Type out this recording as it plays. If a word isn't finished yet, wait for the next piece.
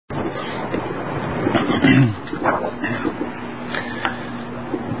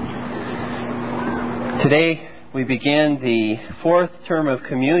Today we begin the fourth term of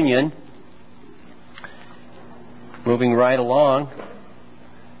communion, moving right along.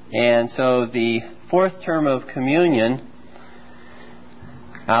 And so the fourth term of communion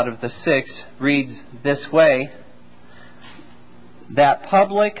out of the 6 reads this way: that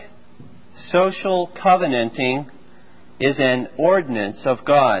public social covenanting is an ordinance of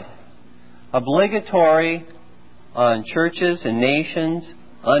God, obligatory on churches and nations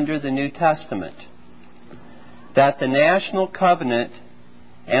under the New Testament. That the national covenant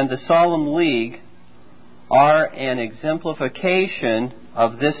and the solemn league are an exemplification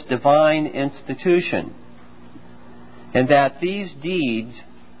of this divine institution, and that these deeds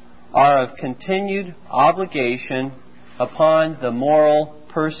are of continued obligation upon the moral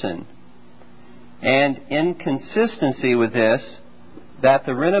person, and in consistency with this, that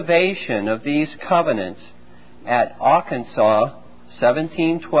the renovation of these covenants at Arkansas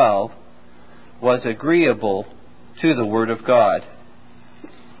 1712 was agreeable to the Word of God.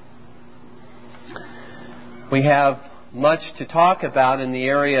 We have much to talk about in the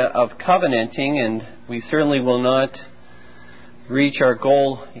area of covenanting, and we certainly will not reach our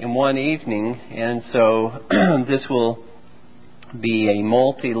goal in one evening, and so this will be a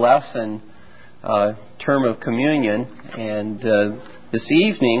multi-lesson term of communion. And this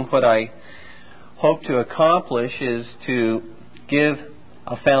evening, what I hope to accomplish is to give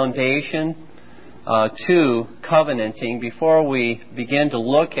a foundation to covenanting before we begin to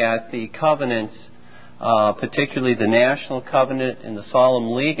look at the covenants, particularly the National Covenant and the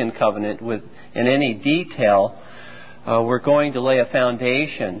Solemn League and Covenant in any detail. We're going to lay a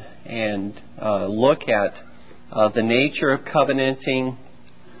foundation and look at the nature of covenanting,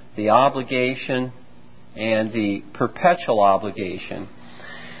 the obligation, and the perpetual obligation.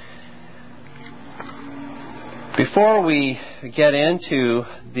 Before we get into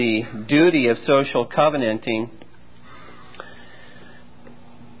the duty of social covenanting,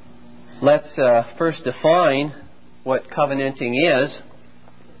 let's first define what covenanting is.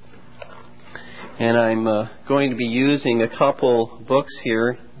 And I'm going to be using a couple books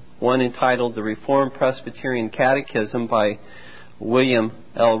here, one entitled The Reformed Presbyterian Catechism by William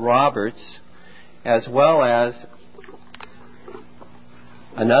L. Roberts, as well as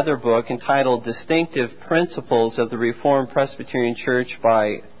another book entitled Distinctive Principles of the Reformed Presbyterian Church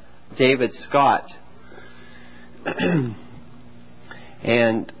by David Scott.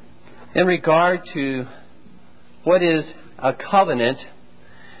 And in regard to what is a covenant,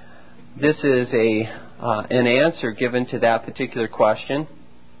 this is an answer given to that particular question.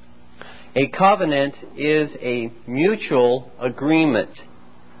 A covenant is a mutual agreement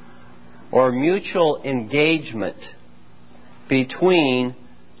or mutual engagement between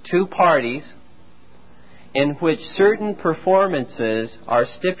two parties in which certain performances are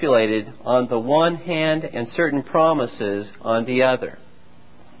stipulated on the one hand and certain promises on the other.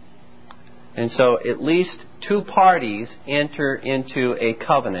 And so at least two parties enter into a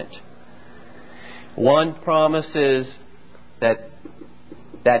covenant. One promises that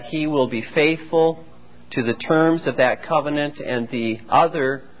he will be faithful to the terms of that covenant, and the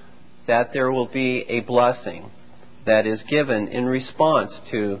other that there will be a blessing that is given in response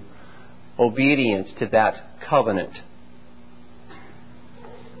to obedience to that covenant.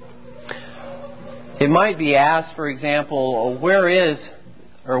 It might be asked, for example,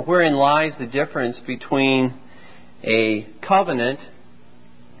 wherein lies the difference between a covenant,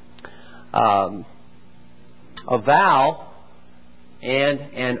 a vow, and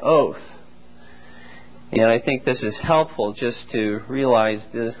an oath. And I think this is helpful just to realize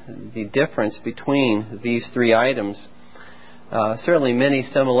the difference between these three items. Certainly many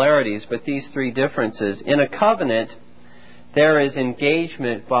similarities, but these three differences. In a covenant, there is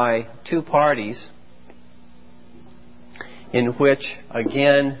engagement by two parties, in which,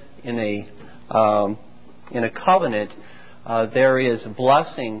 again, in a covenant, there is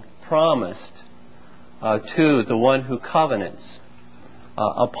blessing promised to the one who covenants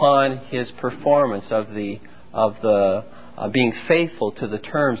upon his performance of being faithful to the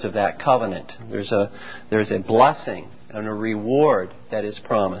terms of that covenant. There's a blessing and a reward that is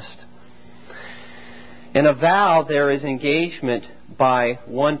promised. In a vow, there is engagement by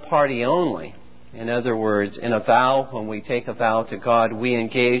one party only. In other words, in a vow, when we take a vow to God, we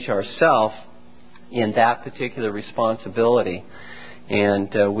engage ourselves in that particular responsibility.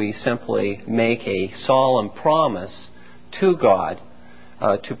 And we simply make a solemn promise to God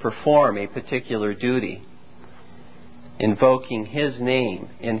to perform a particular duty, invoking His name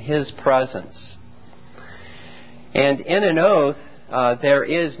in His presence. And in an oath, there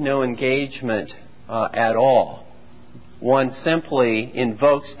is no engagement at all. One simply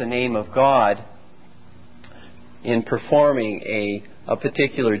invokes the name of God in performing a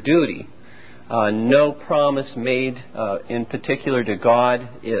particular duty. No promise made in particular to God.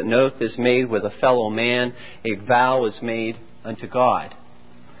 An oath is made with a fellow man. A vow is made unto God.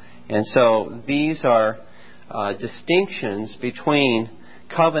 And so these are distinctions between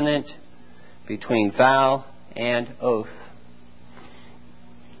covenant, between vow and oath.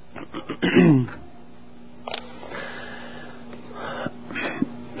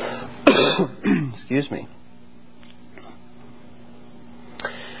 Excuse me.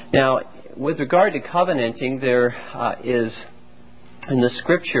 Now, with regard to covenanting, there is in the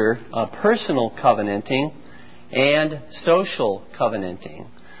Scripture personal covenanting and social covenanting.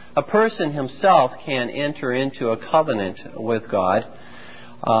 A person himself can enter into a covenant with God,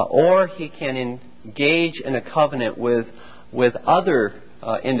 or he can engage in a covenant with other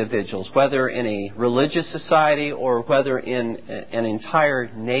individuals, whether in a religious society or whether in an entire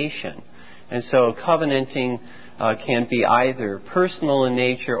nation. And so covenanting can be either personal in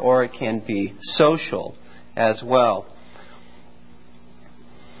nature or it can be social as well.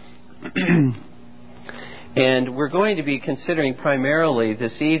 And we're going to be considering primarily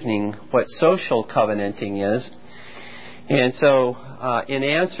this evening what social covenanting is. And so in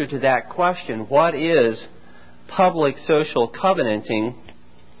answer to that question, what is public social covenanting?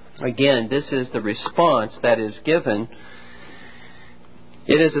 Again, this is the response that is given.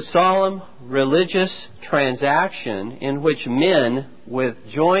 It is a solemn religious transaction in which men with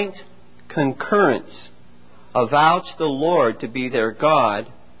joint concurrence avouch the Lord to be their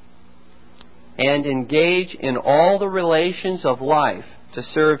God and engage in all the relations of life to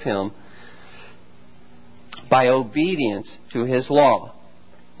serve Him by obedience to His law,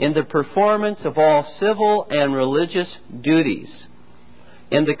 in the performance of all civil and religious duties,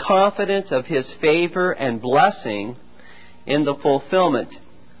 in the confidence of His favor and blessing, in the fulfillment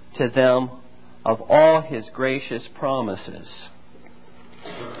to them of all His gracious promises.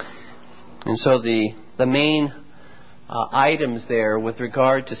 And so the main items there with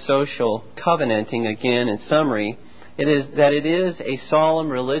regard to social covenanting, again in summary, it is a solemn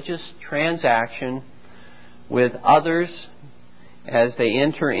religious transaction with others as they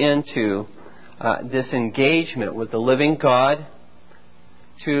enter into this engagement with the living God,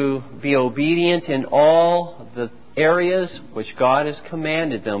 to be obedient in all the areas which God has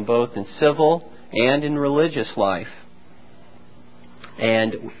commanded them, both in civil and in religious life.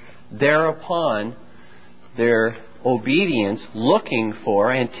 And thereupon, their obedience looking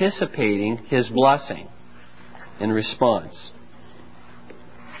for, anticipating His blessing in response.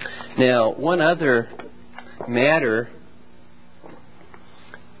 Now, one other matter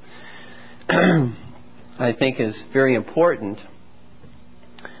I think is very important.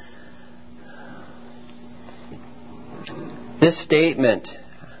 This statement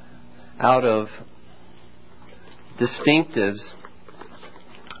out of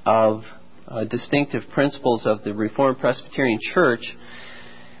distinctive principles of the Reformed Presbyterian Church,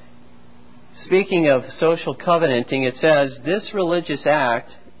 speaking of social covenanting, it says, this religious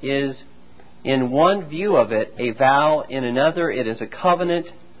act is, in one view of it, a vow, in another it is a covenant.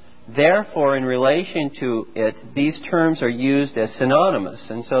 Therefore, in relation to it, these terms are used as synonymous.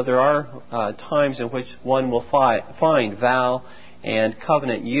 And so there are times in which one will find vow and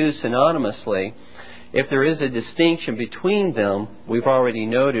covenant used synonymously. If there is a distinction between them, we've already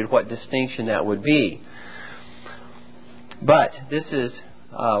noted what distinction that would be. But this is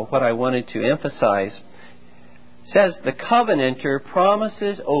what I wanted to emphasize. It says, the covenanter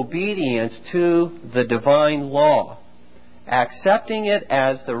promises obedience to the divine law, accepting it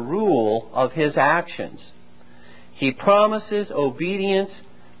as the rule of his actions. He promises obedience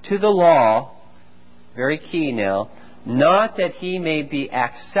to the law, very key now, not that he may be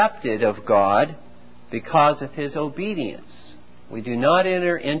accepted of God because of his obedience. We do not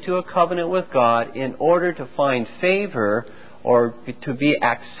enter into a covenant with God in order to find favor or to be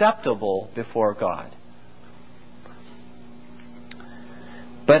acceptable before God,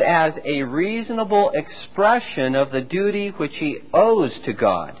 but as a reasonable expression of the duty which he owes to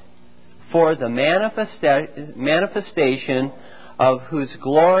God, for the manifestation of whose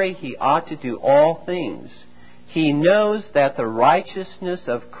glory he ought to do all things. He knows that the righteousness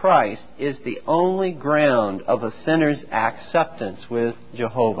of Christ is the only ground of a sinner's acceptance with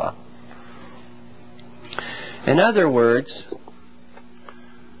Jehovah. In other words,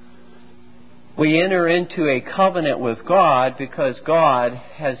 we enter into a covenant with God because God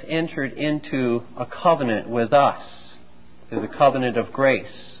has entered into a covenant with us through the covenant of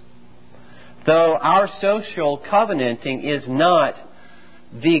grace. though our social covenanting is not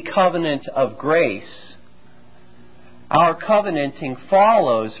the covenant of grace, our covenanting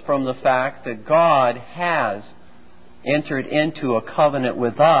follows from the fact that God has entered into a covenant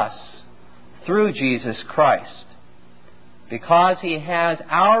with us through Jesus Christ. Because He has,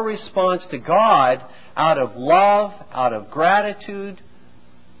 our response to God out of love, out of gratitude,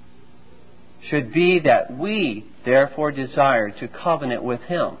 should be that we therefore desire to covenant with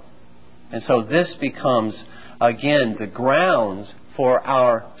Him. And so this becomes, again, the grounds for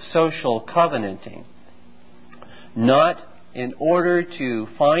our social covenanting. Not in order to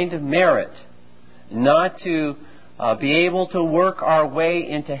find merit, not to be able to work our way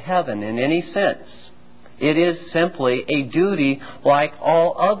into heaven in any sense. It is simply a duty like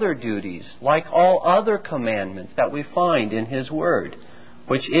all other duties, like all other commandments that we find in His Word,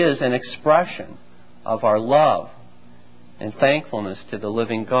 which is an expression of our love and thankfulness to the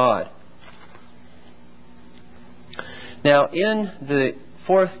living God. Now, in the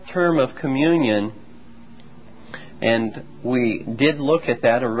fourth term of communion, and we did look at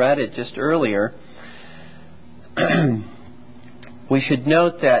that or read it just earlier, we should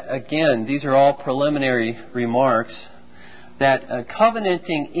note that, again, these are all preliminary remarks, that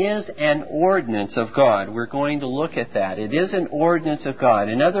covenanting is an ordinance of God. We're going to look at that. It is an ordinance of God.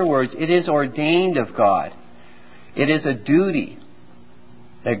 In other words, it is ordained of God. It is a duty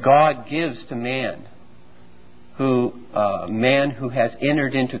that God gives to man who has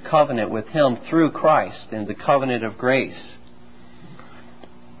entered into covenant with Him through Christ and the covenant of grace.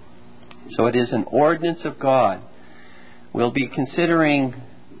 So it is an ordinance of God. We'll be considering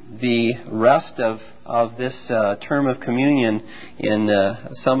the rest of this term of communion in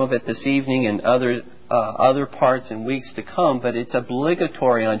some of it this evening and other parts in weeks to come, but it's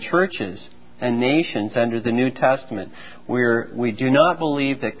obligatory on churches and nations under the New Testament. We do not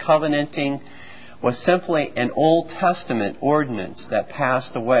believe that covenanting was simply an Old Testament ordinance that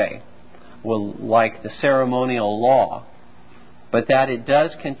passed away, like the ceremonial law, but that it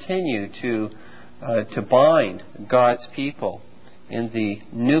does continue to bind God's people in the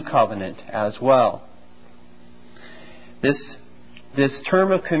new covenant as well. This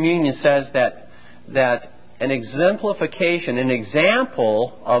term of communion says that an exemplification, an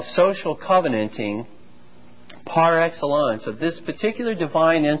example of social covenanting par excellence of this particular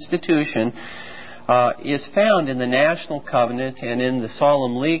divine institution is found in the National Covenant and in the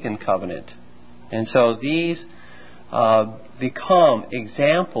Solemn League and Covenant. And so these become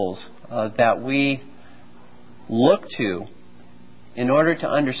examples that we look to in order to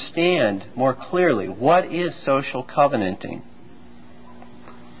understand more clearly what is social covenanting.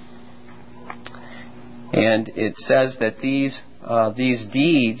 And it says that these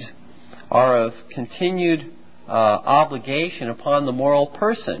deeds are of continued obligation upon the moral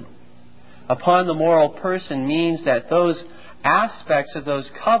person. Upon the moral person means that those aspects of those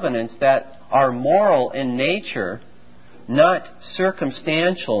covenants that are moral in nature, not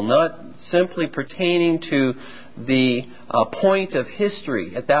circumstantial, not simply pertaining to the point of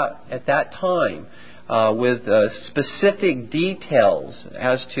history at that time, with specific details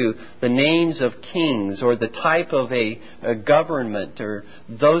as to the names of kings or the type of a government or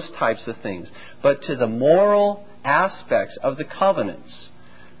those types of things, but to the moral aspects of the covenants.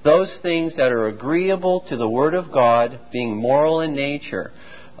 Those things that are agreeable to the Word of God, being moral in nature,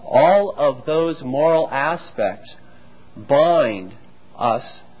 all of those moral aspects bind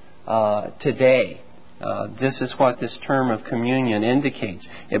us today. This is what this term of communion indicates.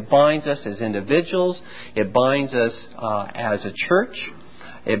 It binds us as individuals. It binds us as a church.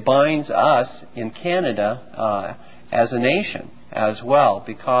 It binds us in Canada as a nation as well,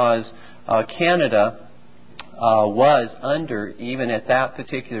 because Canada was under, even at that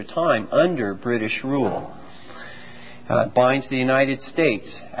particular time, under British rule. It binds the United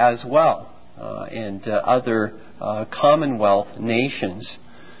States as well, and other Commonwealth nations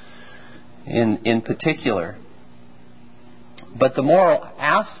in particular. But the moral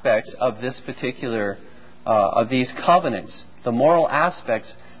aspects of this particular, of these covenants, the moral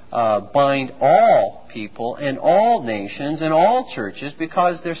aspects bind all people and all nations and all churches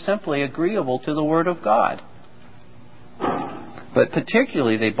because they're simply agreeable to the Word of God. But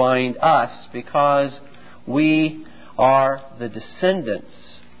particularly they bind us because we are the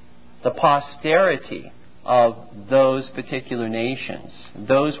descendants, the posterity of those particular nations.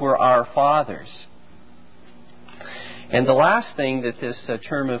 Those were our fathers. And the last thing that this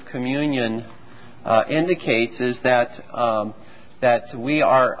term of communion indicates is that we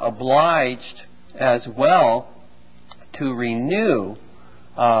are obliged as well to renew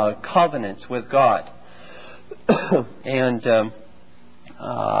covenants with God. And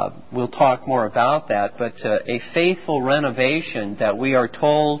we'll talk more about that, but a faithful renovation that we are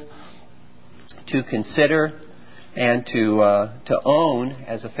told to consider and to own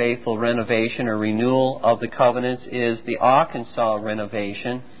as a faithful renovation or renewal of the covenants is the Arkansas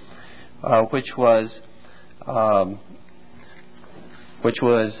renovation, which was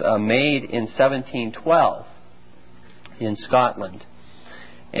made in 1712 in Scotland.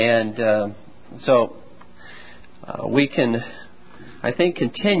 And so we can, I think,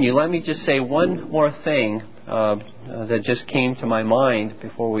 continue. Let me just say one more thing that just came to my mind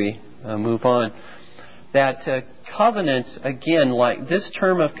before we move on. That covenants, again, like this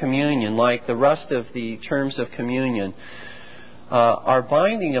term of communion, like the rest of the terms of communion, are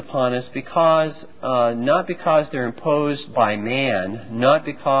binding upon us because, not because they're imposed by man, not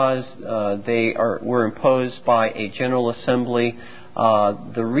because were imposed by a General Assembly.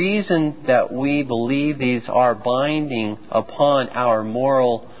 The reason that we believe these are binding upon our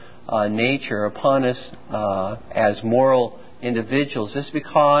moral nature, upon us as moral individuals, is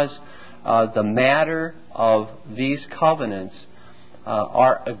because the matter of these covenants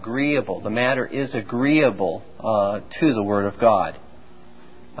are agreeable. The matter is agreeable to the Word of God.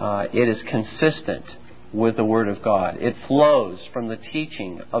 It is consistent with the Word of God. It flows from the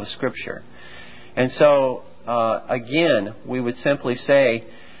teaching of Scripture. And so, again, we would simply say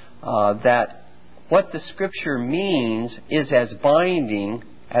that what the Scripture means is as binding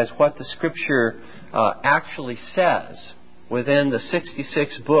as what the Scripture actually says within the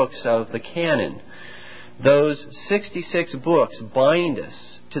 66 books of the canon. Those 66 books bind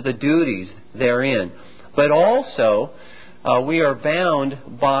us to the duties therein. But also, we are bound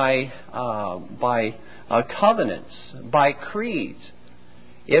by covenants, by creeds,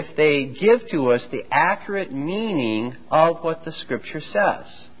 if they give to us the accurate meaning of what the Scripture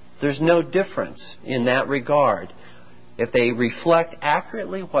says. There's no difference in that regard. If they reflect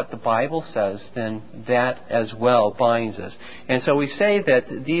accurately what the Bible says, then that as well binds us. And so we say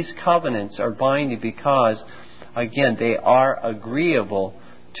that these covenants are binding because, again, they are agreeable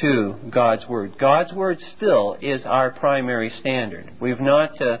to God's Word. God's Word still is our primary standard. We've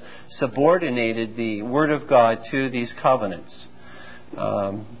not subordinated the Word of God to these covenants.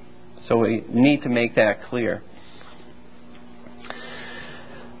 So we need to make that clear.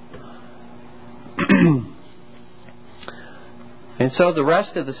 And so the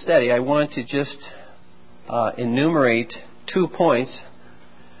rest of the study, I want to just enumerate 2 points,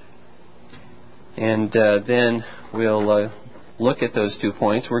 and then we'll look at those 2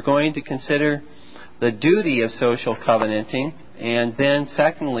 points. We're going to consider the duty of social covenanting, and then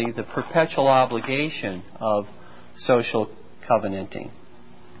secondly, the perpetual obligation of social covenanting.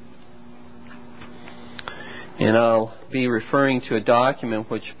 And I'll be referring to a document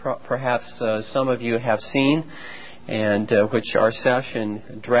which perhaps some of you have seen, and which our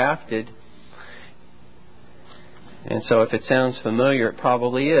session drafted. And so if it sounds familiar, it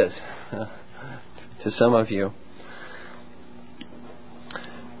probably is to some of you.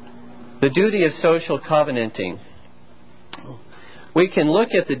 The duty of social covenanting. We can look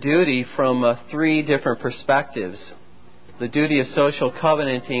at the duty from 3 different perspectives. The duty of social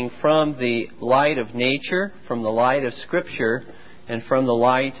covenanting from the light of nature, from the light of Scripture, and from the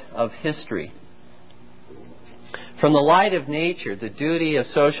light of history. From the light of nature, the duty of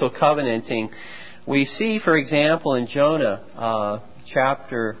social covenanting, we see, for example, in Jonah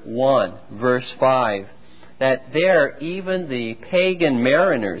chapter 1, verse 5, that there even the pagan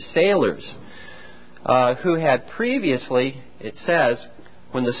mariners, sailors, who had previously, it says,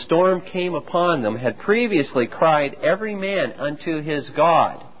 when the storm came upon them, had previously cried every man unto his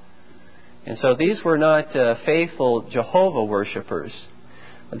God. And so these were not faithful Jehovah worshippers.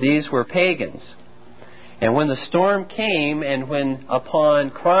 These were pagans. And when the storm came, and when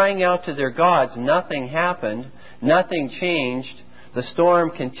upon crying out to their gods, nothing happened, nothing changed, the storm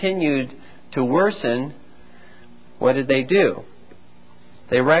continued to worsen, what did they do?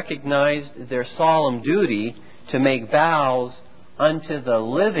 They recognized their solemn duty to make vows unto the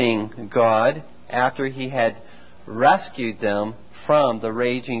living God after He had rescued them from the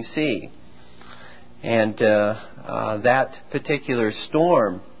raging sea. And that particular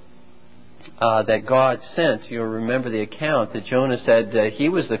storm that God sent, you'll remember the account that Jonah said he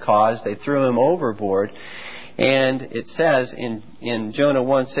was the cause. They threw him overboard. And it says in Jonah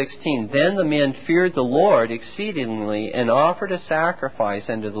 1:16, then the men feared the Lord exceedingly and offered a sacrifice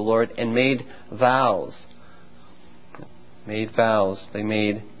unto the Lord and made vows. They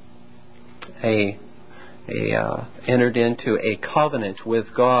made entered into a covenant with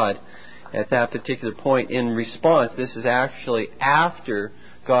God at that particular point. In response, this is actually after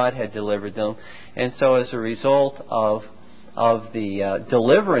God had delivered them. And so as a result of of the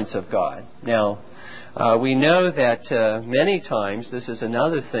deliverance of God. Now, we know that many times, this is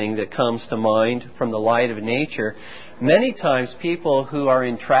another thing that comes to mind from the light of nature, many times people who are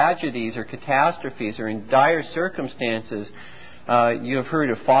in tragedies or catastrophes or in dire circumstances, you have heard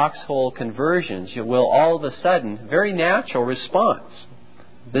of foxhole conversions. You will all of a sudden, very natural response.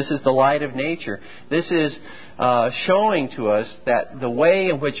 This is the light of nature. This is showing to us that the way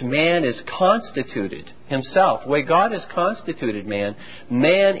in which man is constituted himself, the way God has constituted man,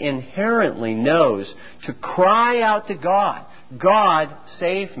 man inherently knows to cry out to God, God,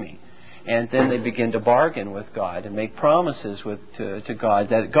 save me. And then they begin to bargain with God and make promises to God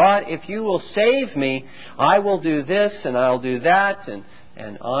that, God, if you will save me, I will do this and I'll do that, and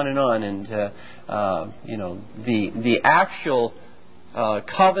on and on. And, the actual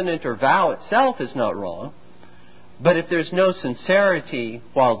covenant or vow itself is not wrong. But if there's no sincerity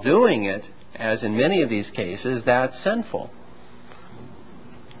while doing it, as in many of these cases, that's sinful.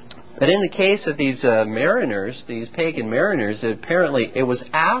 But in the case of these mariners, these pagan mariners, apparently it was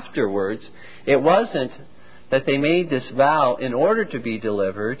afterwards. It wasn't that they made this vow in order to be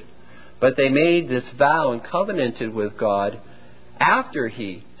delivered, but they made this vow and covenanted with God after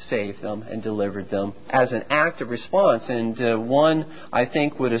He saved them and delivered them as an act of response. And one, I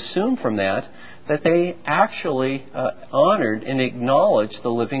think, would assume from that they actually honored and acknowledged the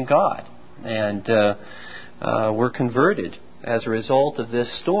living God and were converted as a result of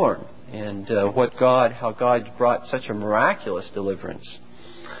this storm and how God brought such a miraculous deliverance.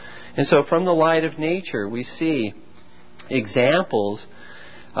 And so from the light of nature we see examples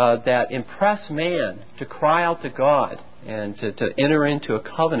that impress man to cry out to God and to enter into a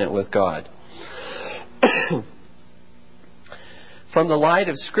covenant with God. From the light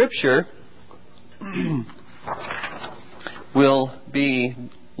of Scripture, we'll be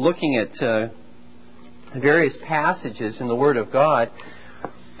looking at various passages in the Word of God.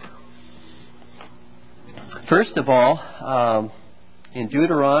 First of all, in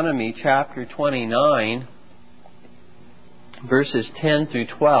Deuteronomy chapter 29, verses 10 through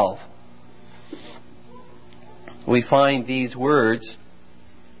 12, we find these words.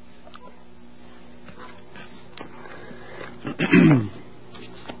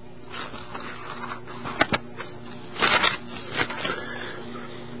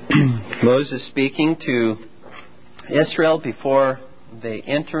 Moses speaking to Israel before they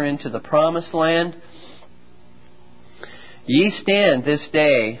enter into the promised land. Ye stand this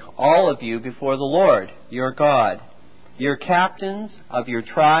day, all of you, before the Lord your God, your captains of your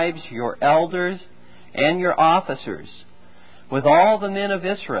tribes, your elders, and your officers, with all the men of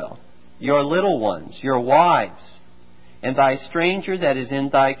Israel, your little ones, your wives, and thy stranger that is in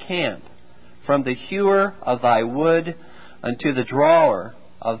thy camp, from the hewer of thy wood unto the drawer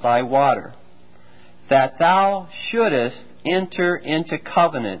of thy water, that thou shouldest enter into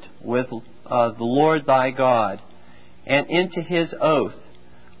covenant with the Lord thy God, and into His oath,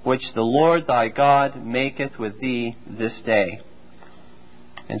 which the Lord thy God maketh with thee this day.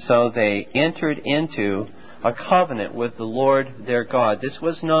 And so they entered into a covenant with the Lord their God. This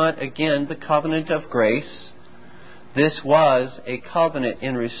was not, again, the covenant of grace. This was a covenant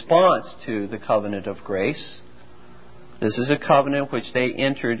in response to the covenant of grace. This is a covenant which they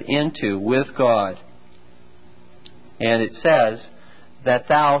entered into with God. And it says that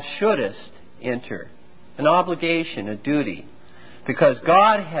thou shouldest enter. An obligation, a duty. Because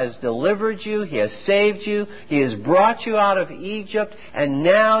God has delivered you, He has saved you, He has brought you out of Egypt, and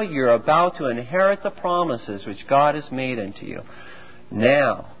now you're about to inherit the promises which God has made unto you.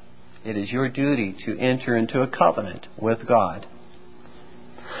 Now, it is your duty to enter into a covenant with God.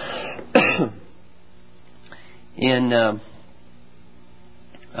 In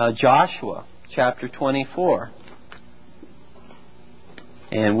Joshua chapter 24,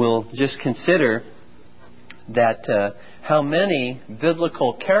 and we'll just consider that how many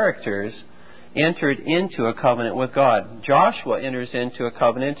biblical characters entered into a covenant with God. Joshua enters into a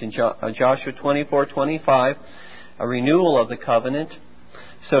covenant in Joshua 24:25, a renewal of the covenant.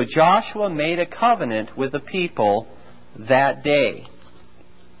 So Joshua made a covenant with the people that day.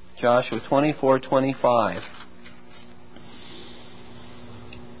 Joshua 24:25.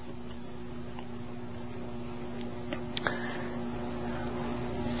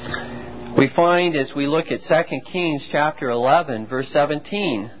 We find as we look at 2 Kings chapter 11, verse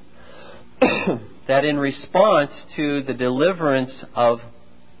 17, that in response to the deliverance of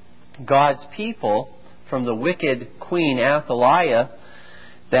God's people from the wicked queen Athaliah,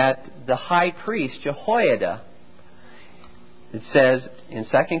 that the high priest Jehoiada, it says in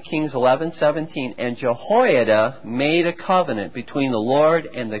 2 Kings 11:17, and Jehoiada made a covenant between the Lord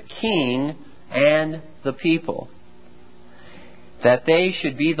and the king and the people. that they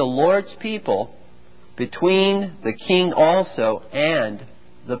should be the Lord's people, between the king also and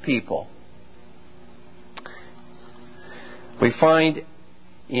the people. We find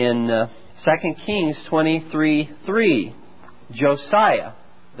in 2 Kings 23:3, Josiah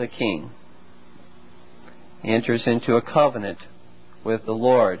the king enters into a covenant with the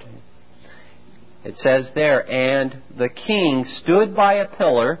Lord. It says there, "And the king stood by a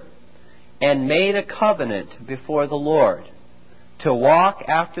pillar and made a covenant before the Lord, to walk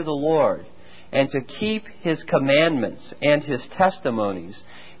after the Lord, and to keep His commandments and His testimonies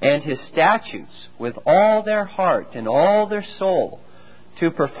and His statutes with all their heart and all their soul,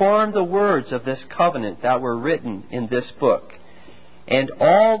 to perform the words of this covenant that were written in this book. And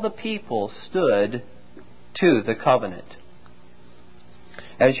all the people stood to the covenant."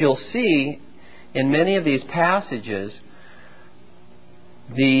 As you'll see in many of these passages,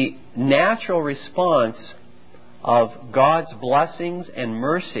 the natural response of God's blessings and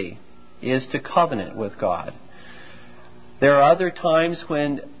mercy is to covenant with God. There are other times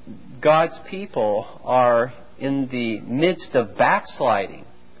when God's people are in the midst of backsliding,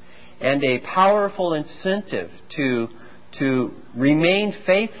 and a powerful incentive to remain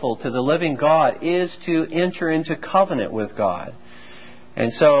faithful to the living God is to enter into covenant with God.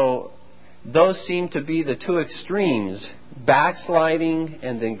 And so those seem to be the two extremes: backsliding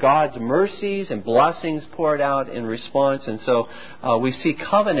and then God's mercies and blessings poured out in response. And so we see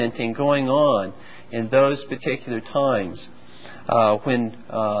covenanting going on in those particular times when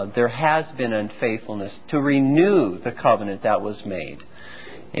there has been unfaithfulness, to renew the covenant that was made.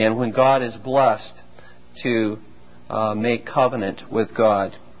 And when God is blessed, to make covenant with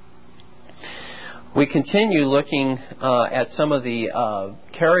God. We continue looking at some of the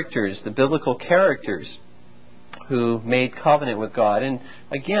characters, the biblical characters who made covenant with God. And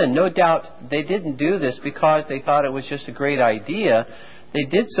again, no doubt they didn't do this because they thought it was just a great idea. They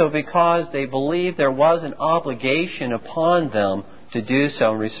did so because they believed there was an obligation upon them to do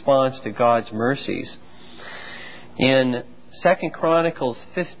so in response to God's mercies. In 2 Chronicles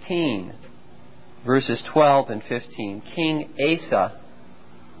 15, verses 12 and 15, King Asa,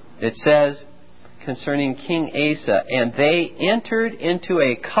 it says concerning King Asa, "And they entered into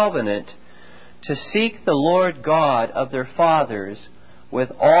a covenant to seek the Lord God of their fathers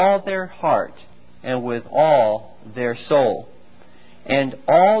with all their heart and with all their soul. And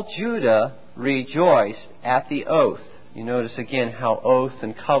all Judah rejoiced at the oath." You notice again how oath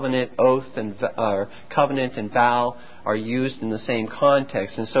and covenant, covenant and vow are used in the same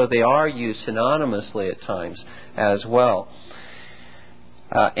context, and so they are used synonymously at times as well.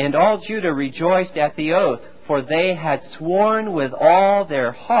 "And all Judah rejoiced at the oath, for they had sworn with all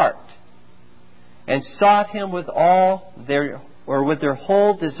their heart, and sought Him with with their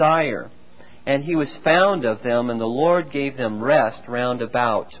whole desire. And He was found of them, and the Lord gave them rest round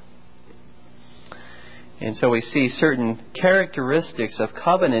about." And so we see certain characteristics of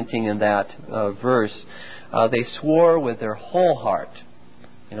covenanting in that verse. They swore with their whole heart.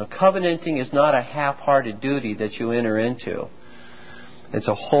 Covenanting is not a half-hearted duty that you enter into. It's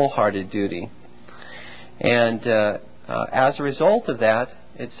a wholehearted duty. And as a result of that,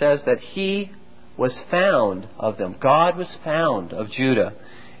 it says that He was found of them. God was found of Judah.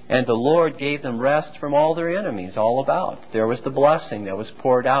 And the Lord gave them rest from all their enemies all about. There was the blessing that was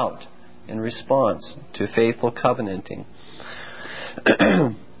poured out in response to faithful covenanting.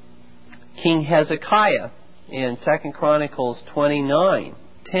 King Hezekiah in 2 Chronicles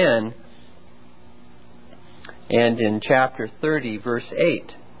 29:10 and in chapter 30, verse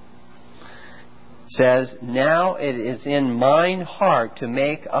 8 says, "Now it is in mine heart to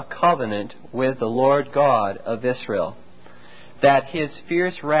make a covenant with the Lord God of Israel, that His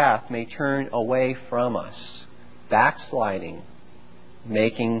fierce wrath may turn away from us." Backsliding,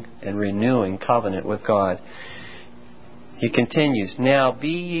 making and renewing covenant with God. He continues, "Now be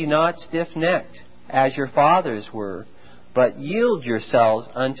ye not stiff-necked, as your fathers were, but yield yourselves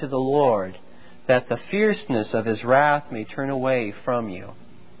unto the Lord, that the fierceness of His wrath may turn away from you."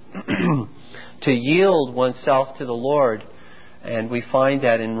 To yield oneself to the Lord, and we find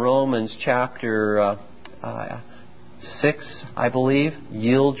that in Romans chapter 6, I believe,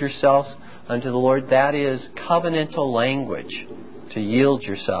 yield yourselves unto the Lord. That is covenantal language, to yield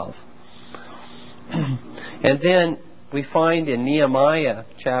yourself. And then we find in Nehemiah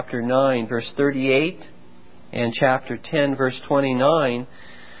chapter 9, verse 38, and chapter 10, verse 29,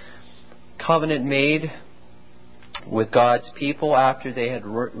 covenant made with God's people after they had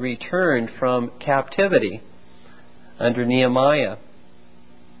returned from captivity under Nehemiah.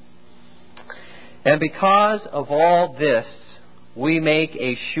 "And because of all this, we make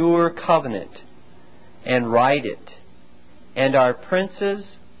a sure covenant and write it, and our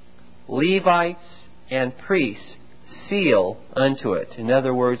princes, Levites, and priests seal unto it. In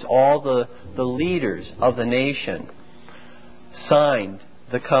other words, all the leaders of the nation signed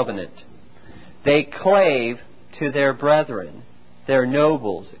the covenant. They clave to their brethren, their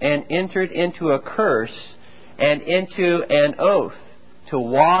nobles, and entered into a curse and into an oath to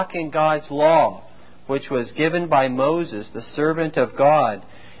walk in God's law, which was given by Moses, the servant of God,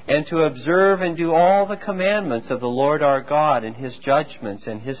 and to observe and do all the commandments of the Lord our God and His judgments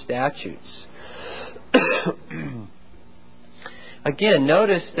and His statutes. Again,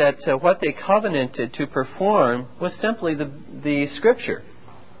 notice that what they covenanted to perform was simply the Scripture.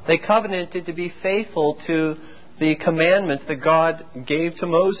 They covenanted to be faithful to the commandments that God gave to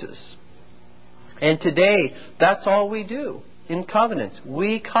Moses. And today, that's all we do in covenants.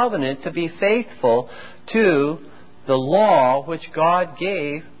 We covenant to be faithful to the law which God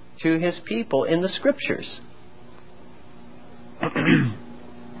gave to His people in the Scriptures.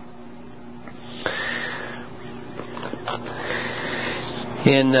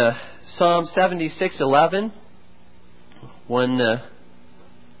 In Psalm 76:11, one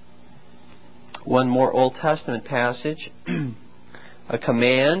more Old Testament passage, a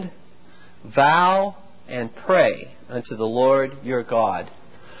command, vow and pray unto the Lord your God.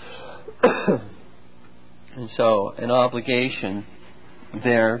 And so, an obligation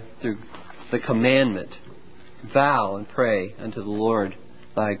there through the commandment, vow and pray unto the Lord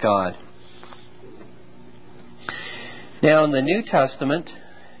thy God. Now in the New Testament,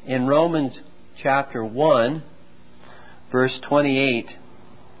 in Romans chapter 1, verse 28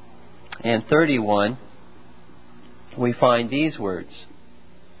 and 31, we find these words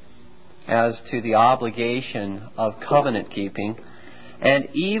as to the obligation of covenant keeping. And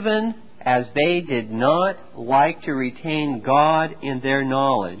even as they did not like to retain God in their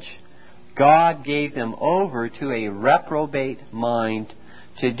knowledge, God gave them over to a reprobate mind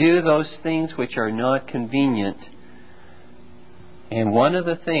to do those things which are not convenient. And one of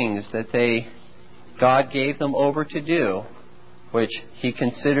the things that God gave them over to do, which He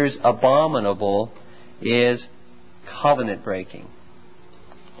considers abominable, is covenant breaking.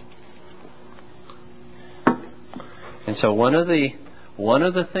 And so one of the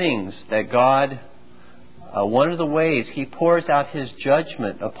things that God, one of the ways He pours out His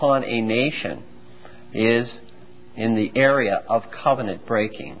judgment upon a nation is in the area of covenant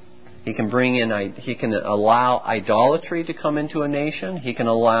breaking. He can allow idolatry to come into a nation. He can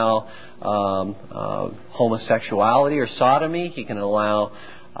allow homosexuality or sodomy. He can allow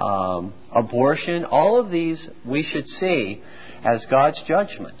abortion. All of these we should see as God's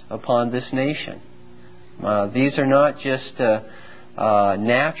judgment upon this nation. These are not just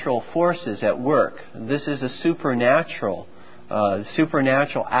natural forces at work. This is a supernatural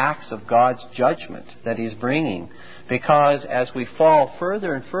acts of God's judgment that He's bringing. Because as we fall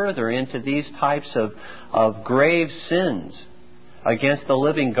further and further into these types of grave sins against the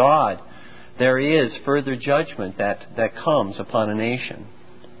living God, there is further judgment that comes upon a nation.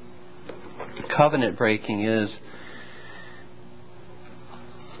 Covenant breaking is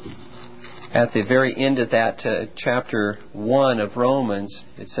at the very end of that chapter 1 of Romans.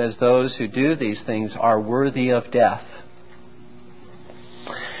 It says those who do these things are worthy of death.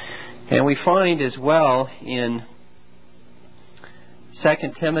 And we find as well in 2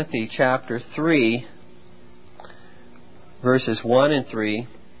 Timothy chapter 3, verses 1 and 3,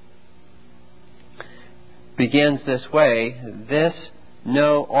 begins this way: This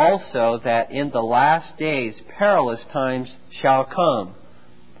know also that in the last days perilous times shall come.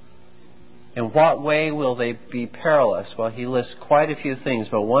 In what way will they be perilous? Well, he lists quite a few things,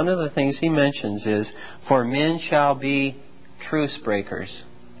 but one of the things he mentions is, for men shall be truce breakers.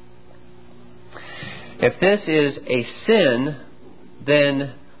 If this is a sin,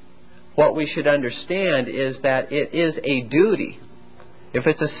 then what we should understand is that it is a duty. If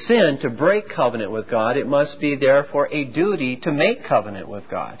it's a sin to break covenant with God, it must be therefore a duty to make covenant with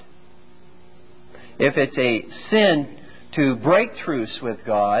God. If it's a sin to break truce with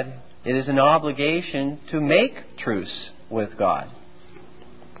God, it is an obligation to make truce with God.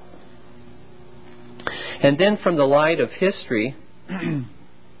 And then from the light of history,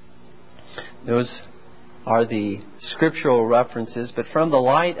 those are the scriptural references, but from the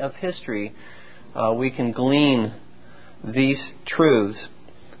light of history, we can glean these truths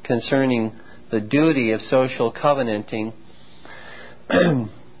concerning the duty of social covenanting.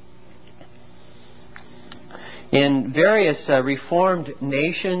 In various Reformed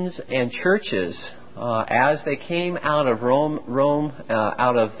nations and churches, as they came out of Rome,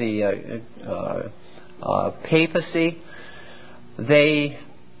 out of the papacy, they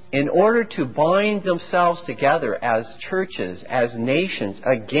in order to bind themselves together as churches, as nations,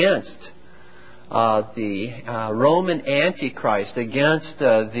 against the Roman Antichrist, against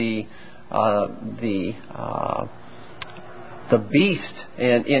the beast,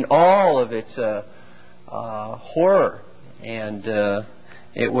 and in all of its horror, and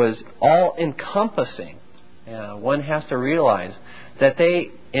it was all encompassing. One has to realize that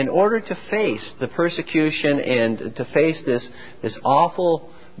they, in order to face the persecution and to face this awful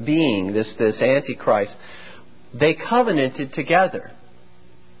being, this Antichrist, they covenanted together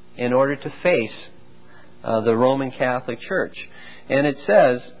in order to face the Roman Catholic Church. And it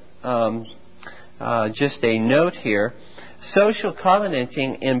says, just a note here, social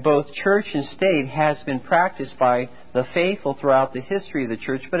covenanting in both church and state has been practiced by the faithful throughout the history of the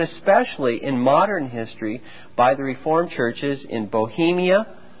church, but especially in modern history by the Reformed churches in Bohemia,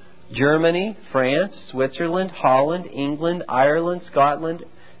 Germany, France, Switzerland, Holland, England, Ireland, Scotland,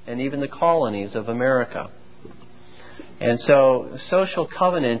 and even the colonies of America. And so social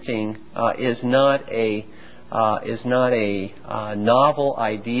covenanting is not a novel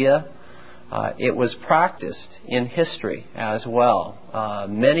idea. It was practiced in history as well.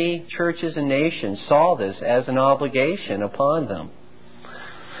 Many churches and nations saw this as an obligation upon them.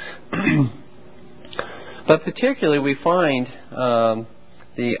 But particularly we find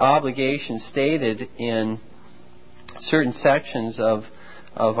the obligation stated in certain sections of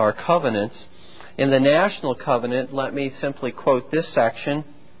our covenants. In the National Covenant, let me simply quote this section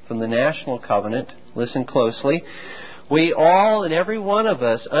from the National Covenant. Listen closely. We all and every one of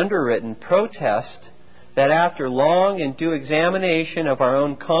us underwritten protest that after long and due examination of our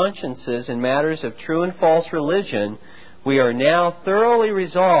own consciences in matters of true and false religion, we are now thoroughly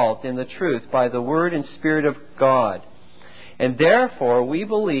resolved in the truth by the Word and Spirit of God. And therefore we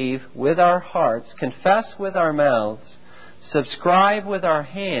believe with our hearts, confess with our mouths, subscribe with our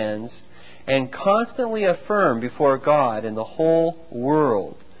hands, and constantly affirm before God and the whole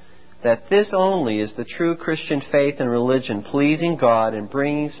world that this only is the true Christian faith and religion, pleasing God and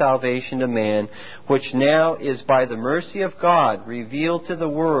bringing salvation to man, which now is by the mercy of God revealed to the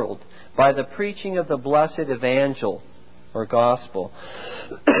world by the preaching of the blessed evangel or gospel,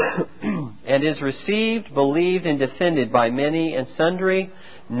 and is received, believed, and defended by many and sundry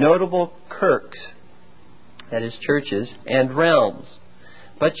notable kirks, that is churches, and realms,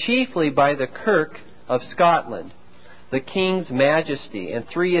 but chiefly by the Kirk of Scotland, the King's Majesty, and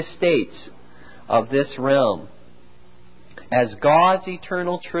 3 estates of this realm, as God's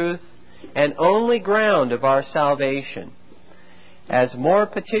eternal truth and only ground of our salvation, as more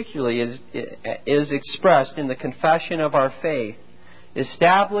particularly is expressed in the confession of our faith,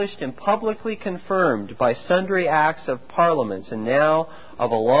 established and publicly confirmed by sundry acts of parliaments, and now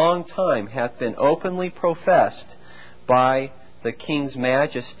of a long time hath been openly professed by the King's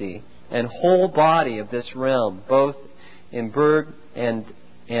Majesty and whole body of this realm, both in burg and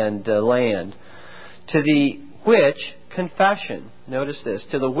land, to the which confession, notice this,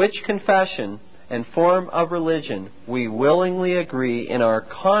 to the which confession and form of religion we willingly agree in our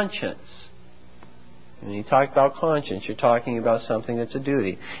conscience. When you talk about conscience, you're talking about something that's a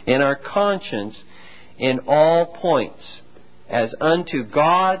duty. In our conscience, in all points, as unto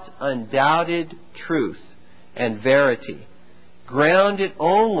God's undoubted truth and verity, grounded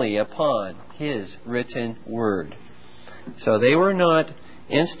only upon His written word. So they were not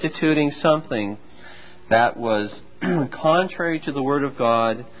instituting something that was contrary to the Word of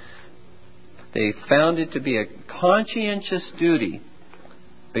God. They found it to be a conscientious duty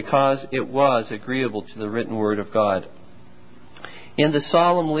because it was agreeable to the written Word of God. In the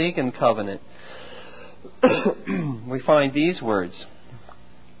Solemn League and Covenant, we find these words.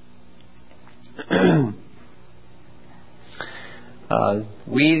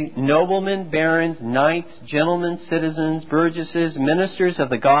 We noblemen, barons, knights, gentlemen, citizens, burgesses, ministers of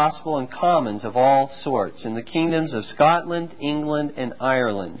the gospel, and commons of all sorts in the kingdoms of Scotland, England, and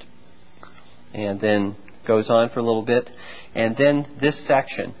Ireland. And then goes on for a little bit. And then this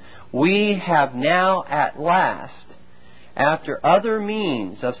section. We have now at last, after other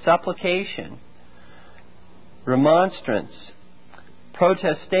means of supplication, remonstrance,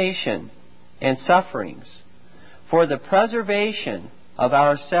 protestation, and sufferings, for the preservation of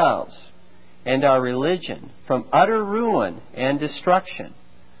ourselves and our religion from utter ruin and destruction,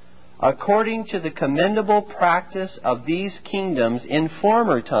 according to the commendable practice of these kingdoms in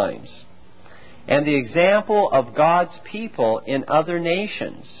former times, and the example of God's people in other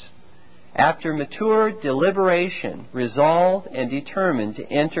nations, after mature deliberation, resolved and determined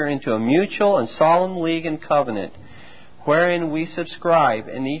to enter into a mutual and solemn league and covenant, wherein we subscribe,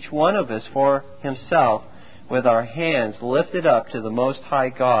 and each one of us for himself, with our hands lifted up to the Most High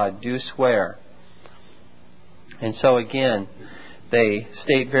God, do swear. And so again, they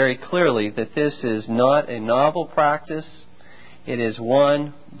state very clearly that this is not a novel practice. It is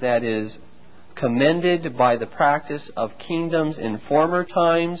one that is commended by the practice of kingdoms in former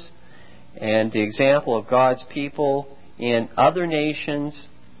times and the example of God's people in other nations.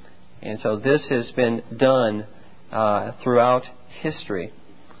 And so this has been done throughout history.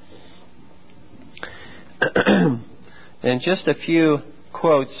 And just a few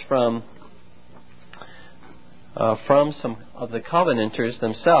quotes from some of the Covenanters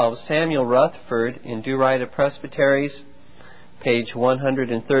themselves. Samuel Rutherford in Do Right of Presbyteries, page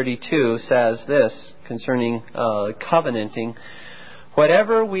 132, says this concerning covenanting: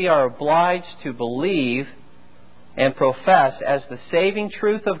 "Whatever we are obliged to believe and profess as the saving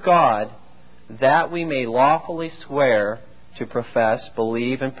truth of God, that we may lawfully swear to profess,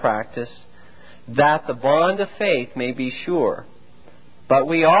 believe, and practice, that the bond of faith may be sure. But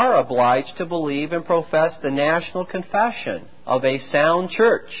we are obliged to believe and profess the national confession of a sound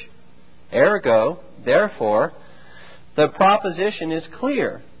church. Ergo, therefore, the proposition is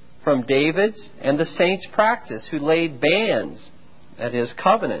clear from David's and the saints' practice, who laid bands, that is,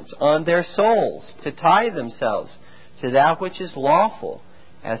 covenants, on their souls to tie themselves to that which is lawful,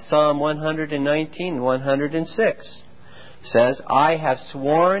 as Psalm 119, 106 says, I have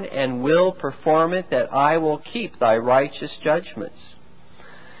sworn and will perform it, that I will keep thy righteous judgments.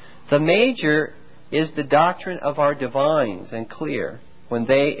 The major is the doctrine of our divines, and clear when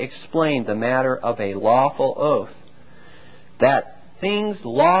they explain the matter of a lawful oath, that things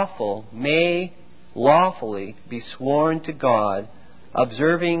lawful may lawfully be sworn to God,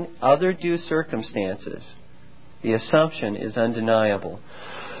 observing other due circumstances. The assumption is undeniable."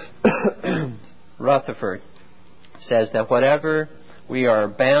 Rutherford says that whatever we are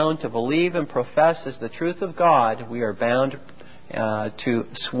bound to believe and profess as the truth of God, we are bound to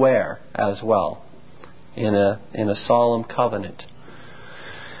swear as well in a solemn covenant.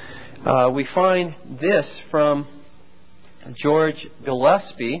 We find this from George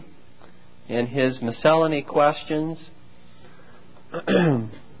Gillespie in his Miscellany Questions,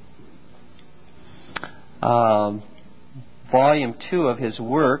 Volume 2 of his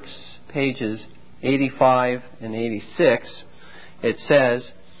works, pages 85 and 86. It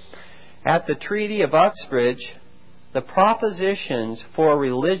says, "At the Treaty of Uxbridge, the propositions for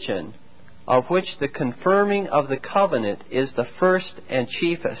religion, of which the confirming of the covenant is the first and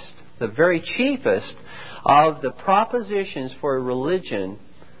chiefest," the very chiefest of the propositions for religion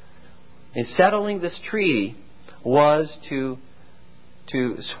in settling this treaty, was to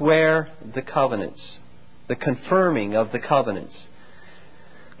swear the covenants, the confirming of the covenants.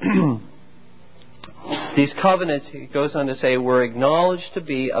 These covenants, he goes on to say, were acknowledged to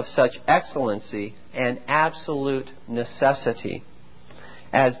be of such excellency and absolute necessity,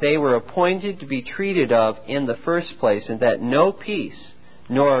 as they were appointed to be treated of in the first place, and that no peace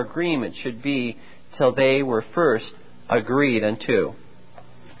nor agreement should be till they were first agreed unto.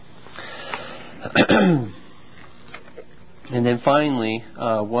 And then finally,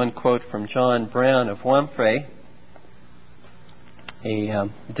 one quote from John Brown of Wamphray, a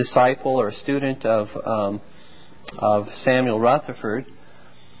disciple or student of Samuel Rutherford.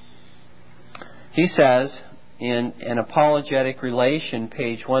 He says in An Apologetic Relation,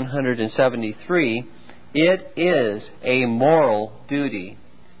 page 173, "It is a moral duty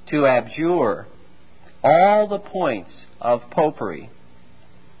to abjure all the points of popery,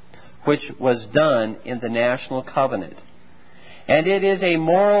 which was done in the national covenant. And it is a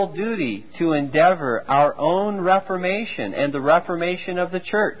moral duty to endeavor our own reformation and the reformation of the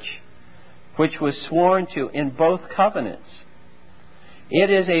Church, which was sworn to in both covenants. It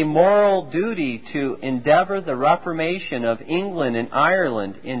is a moral duty to endeavor the reformation of England and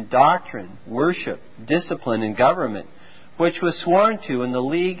Ireland in doctrine, worship, discipline, and government, which was sworn to in the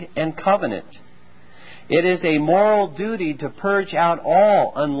League and Covenant. It is a moral duty to purge out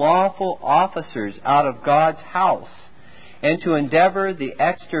all unlawful officers out of God's house, and to endeavor the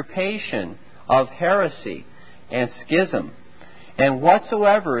extirpation of heresy and schism, and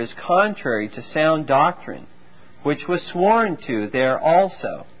whatsoever is contrary to sound doctrine, which was sworn to there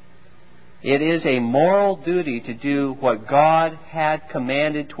also. It is a moral duty to do what God had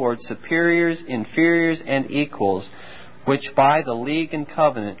commanded toward superiors, inferiors, and equals, which by the league and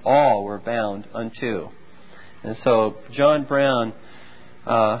covenant all were bound unto." And so John Brown,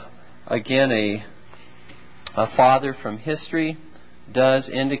 again a father from history, does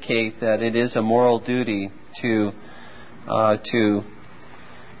indicate that it is a moral duty to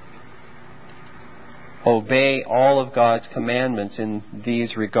obey all of God's commandments in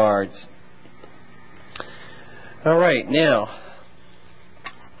these regards. All right, now,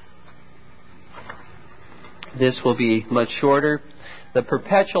 this will be much shorter. The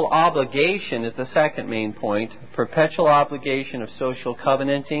perpetual obligation is the second main point. Perpetual obligation of social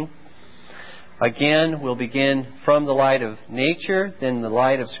covenanting. Again, we'll begin from the light of nature, then the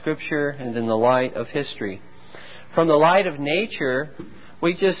light of Scripture, and then the light of history. From the light of nature,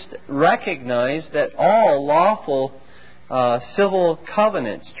 we just recognize that all lawful civil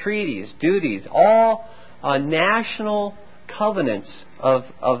covenants, treaties, duties, all national covenants of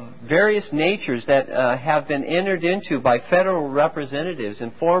various natures that have been entered into by federal representatives in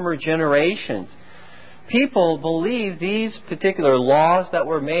former generations. People believe these particular laws that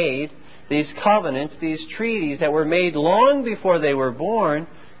were made, these covenants, these treaties that were made long before they were born,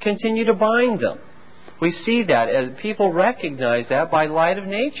 continue to bind them. We see that, and people recognize that by light of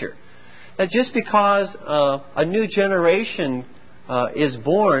nature. That just because a new generation is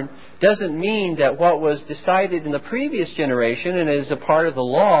born doesn't mean that what was decided in the previous generation and is a part of the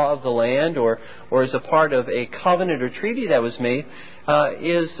law of the land or is a part of a covenant or treaty that was made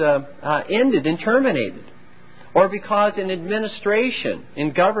is ended and terminated. Or because an administration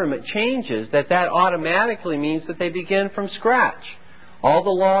in government changes, that automatically means that they begin from scratch. All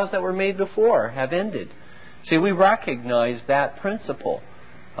the laws that were made before have ended. See, we recognize that principle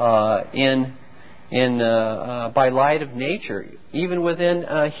by light of nature, even within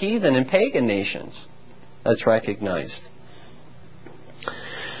heathen and pagan nations. That's recognized.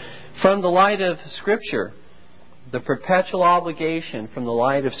 From the light of Scripture, the perpetual obligation from the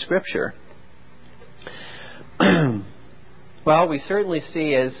light of Scripture. Well, we certainly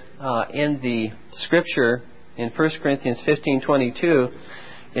see as in the Scripture in 1 Corinthians 15:22,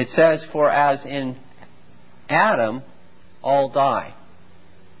 it says, "For as in Adam all die."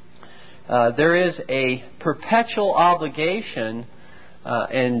 There is a perpetual obligation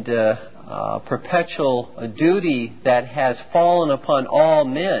and perpetual duty that has fallen upon all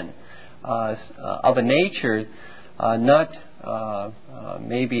men of a nature, not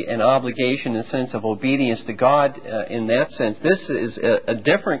maybe an obligation in the sense of obedience to God in that sense. This is a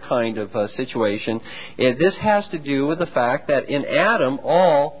different kind of situation. This has to do with the fact that in Adam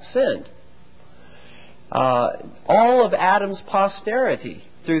all sinned. All of Adam's posterity,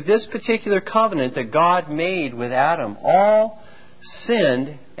 through this particular covenant that God made with Adam, all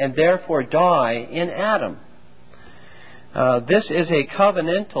sinned and therefore die in Adam. This is a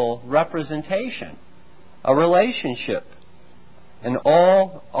covenantal representation, a relationship. And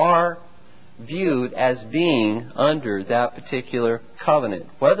all are viewed as being under that particular covenant.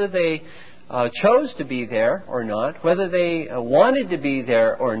 Whether they chose to be there or not, whether they wanted to be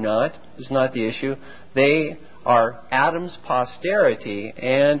there or not, is not the issue. They are Adam's posterity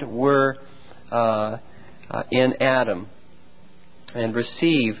and were in Adam and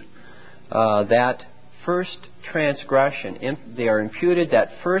receive that first transgression. They are imputed that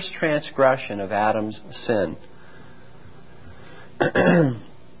first transgression of Adam's sin.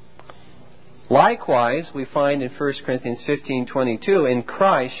 Likewise, we find in 1 Corinthians 15:22, "In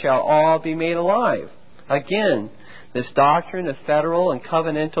Christ shall all be made alive." Again, this doctrine of federal and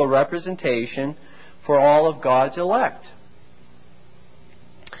covenantal representation for all of God's elect.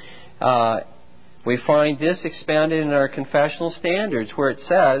 We find this expounded in our confessional standards, where it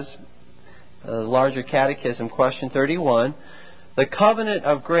says, the Larger Catechism, question 31, "The covenant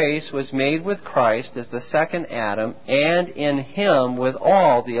of grace was made with Christ as the second Adam, and in Him with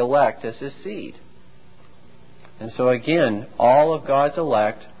all the elect as His seed." And so again, all of God's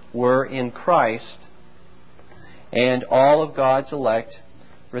elect were in Christ, and all of God's elect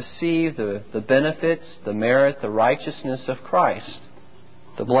receive the benefits, the merit, the righteousness of Christ,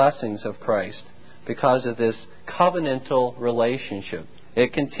 the blessings of Christ, because of this covenantal relationship.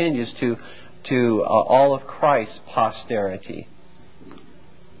 It continues to all of Christ's posterity.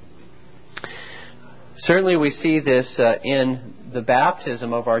 Certainly we see this in the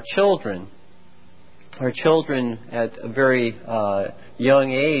baptism of our children. Our children at a very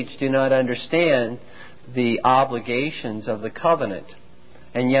young age do not understand the obligations of the covenant.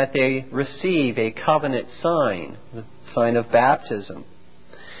 And yet they receive a covenant sign, the sign of baptism.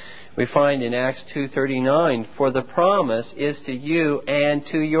 We find in Acts 2:39, "For the promise is to you and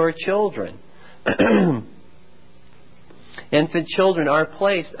to your children." Infant children are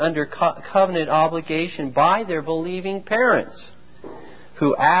placed under covenant obligation by their believing parents,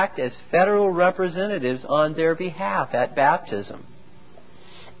 who act as federal representatives on their behalf at baptism.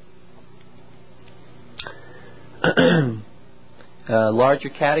 Larger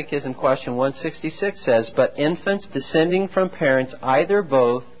Catechism, question 166 says, "But infants descending from parents, either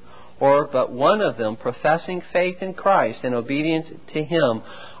both or but one of them, professing faith in Christ and obedience to Him,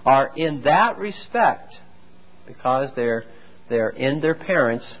 are in that respect," because they're in their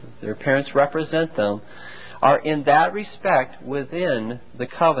parents represent them, are in that respect within the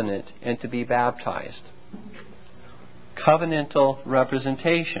covenant and to be baptized. Covenantal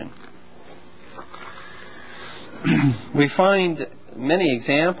representation. We find many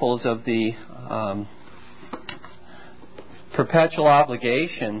examples of the perpetual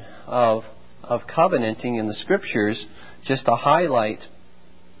obligation of covenanting in the Scriptures. Just to highlight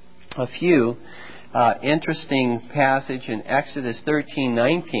a few, interesting passage in Exodus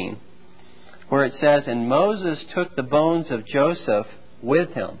 13:19, where it says, "And Moses took the bones of Joseph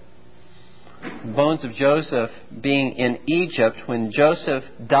with him." The bones of Joseph being in Egypt. When Joseph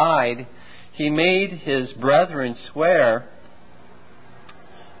died, he made his brethren swear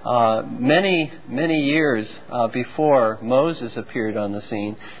many years before Moses appeared on the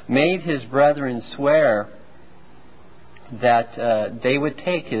scene, made his brethren swear that they would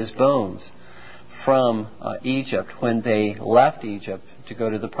take his bones from Egypt when they left Egypt to go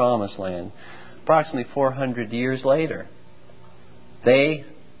to the Promised Land. Approximately 400 years later,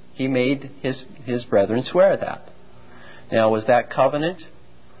 he made his brethren swear that. Now, was that covenant?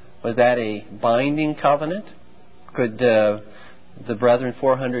 Was that a binding covenant? Could the brethren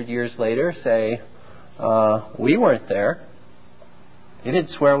 400 years later say, we weren't there. He didn't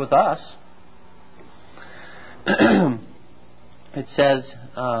swear with us. It says,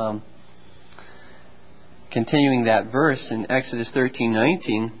 continuing that verse in Exodus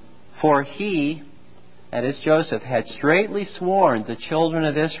 13:19, "For he," that is Joseph, "had straitly sworn the children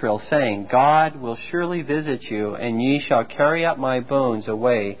of Israel, saying, God will surely visit you, and ye shall carry up my bones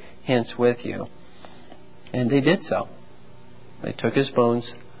away hence with you." And they did so. They took his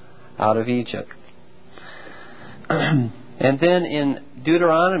bones out of Egypt. And then in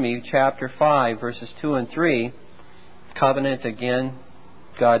Deuteronomy chapter 5, verses 2 and 3, covenant again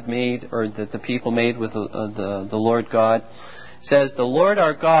God made, or that the people made with the Lord God, says, "The Lord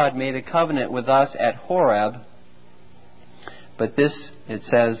our God made a covenant with us at Horeb." But this, it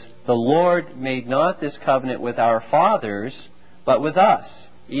says, "The Lord made not this covenant with our fathers, but with us,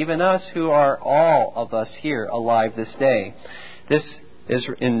 even us who are all of us here alive this day." This is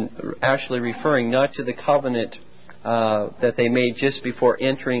actually referring not to the covenant that they made just before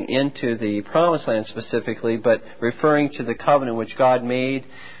entering into the Promised Land specifically, but referring to the covenant which God made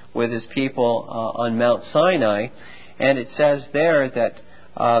with His people on Mount Sinai. And it says there that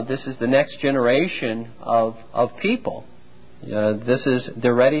this is the next generation of people.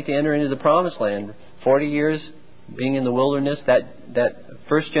 They're ready to enter into the Promised Land. 40 years being in the wilderness, that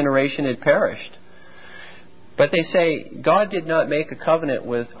first generation had perished. But they say, God did not make a covenant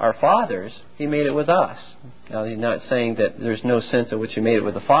with our fathers. He made it with us. Now, He's not saying that there's no sense in which He made it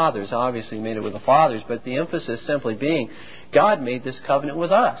with the fathers. Obviously, He made it with the fathers. But the emphasis simply being, God made this covenant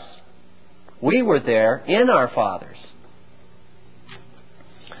with us. We were there in our fathers.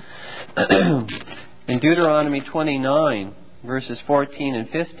 In Deuteronomy 29, verses 14 and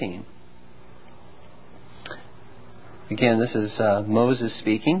 15. Again, this is Moses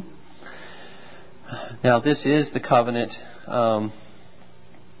speaking. Now, this is the covenant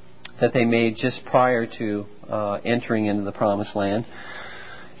that they made just prior to entering into the Promised Land.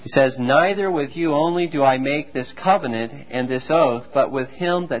 He says, "Neither with you only do I make this covenant and this oath, but with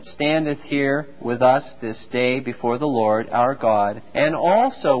him that standeth here with us this day before the Lord our God, and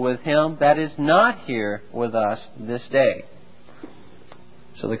also with him that is not here with us this day."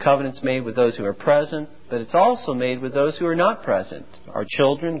 So the covenant's made with those who are present, but it's also made with those who are not present. Our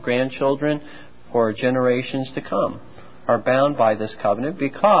children, grandchildren, for generations to come are bound by this covenant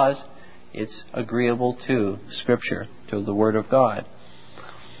because it's agreeable to Scripture, to the Word of God.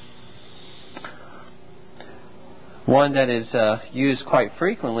 One that is used quite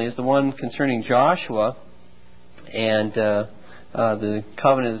frequently is the one concerning Joshua, and the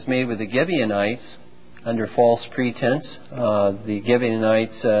covenant is made with the Gibeonites under false pretense. The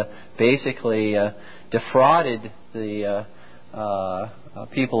Gibeonites basically defrauded the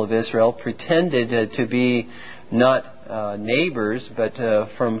people of Israel, pretended to be not neighbors, but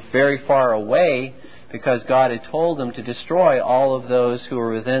from very far away, because God had told them to destroy all of those who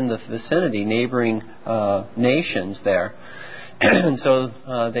were within the vicinity, neighboring nations there. And so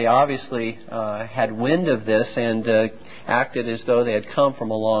they obviously had wind of this and acted as though they had come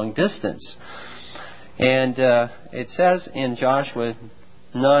from a long distance. And it says in Joshua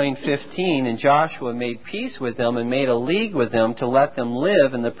 9:15, "And Joshua made peace with them and made a league with them to let them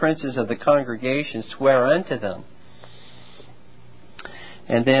live, and the princes of the congregation swear unto them."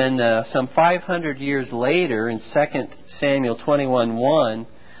 And then some 500 years later, in 2 Samuel 21:1,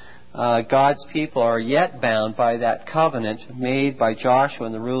 God's people are yet bound by that covenant made by Joshua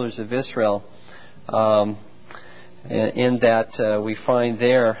and the rulers of Israel in that we find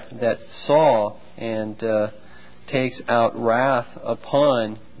there that Saul takes out wrath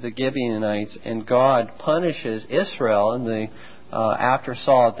upon the Gibeonites, and God punishes Israel. And after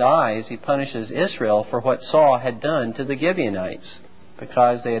Saul dies, He punishes Israel for what Saul had done to the Gibeonites,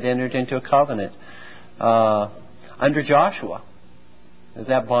 because they had entered into a covenant under Joshua. Is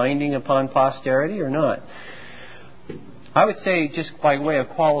that binding upon posterity or not? I would say, just by way of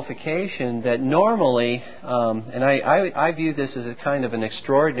qualification, that normally, and I view this as a kind of an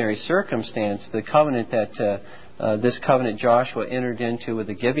extraordinary circumstance, the covenant that this covenant Joshua entered into with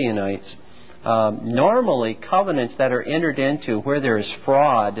the Gibeonites. Normally, covenants that are entered into where there is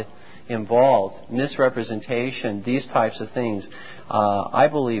fraud involved, misrepresentation, these types of things, I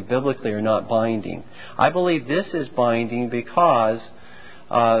believe biblically are not binding. I believe this is binding because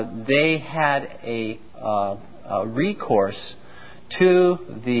they had a recourse to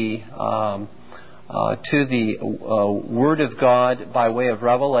the Word of God by way of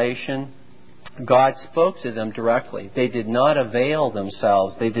revelation. God spoke to them directly. They did not avail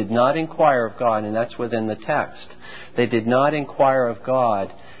themselves. They did not inquire of God, and that's within the text. They did not inquire of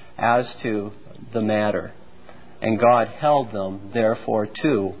God as to the matter. And God held them, therefore,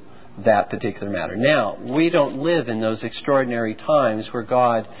 to that particular matter. Now, we don't live in those extraordinary times where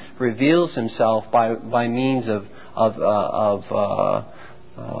God reveals Himself by means of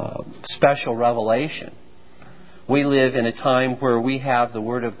special revelation. We live in a time where we have the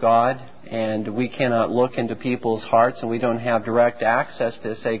Word of God, and we cannot look into people's hearts, and we don't have direct access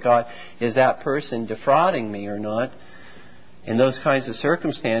to say, God, is that person defrauding me or not? In those kinds of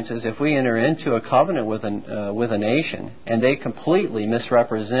circumstances, if we enter into a covenant with a nation and they completely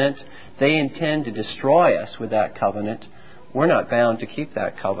misrepresent, they intend to destroy us with that covenant, we're not bound to keep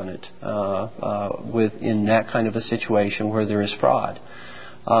that covenant in that kind of a situation where there is fraud.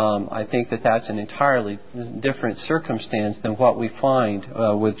 I think that that's an entirely different circumstance than what we find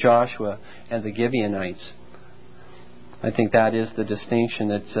with Joshua and the Gibeonites. I think that is the distinction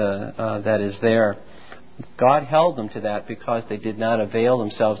that is there. God held them to that because they did not avail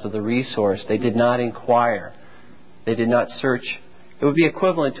themselves of the resource. They did not inquire. They did not search. It would be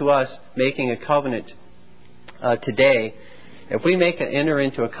equivalent to us making a covenant today. If we enter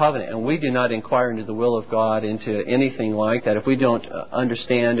into a covenant and we do not inquire into the will of God, into anything like that, if we don't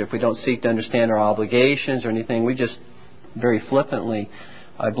understand, if we don't seek to understand our obligations or anything, we just very flippantly,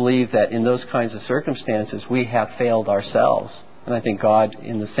 I believe that in those kinds of circumstances we have failed ourselves. And I think God,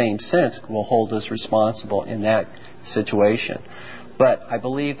 in the same sense, will hold us responsible in that situation. But I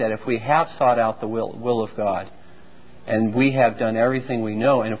believe that if we have sought out the will of God, and we have done everything we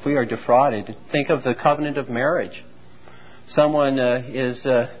know, and if we are defrauded, think of the covenant of marriage. Someone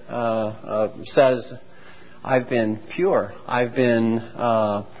says, I've been pure, I've been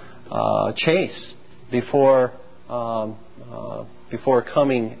chaste before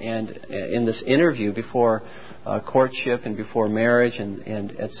coming and in this interview, before courtship and before marriage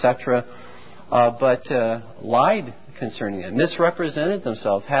and etc., but lied concerning it, misrepresented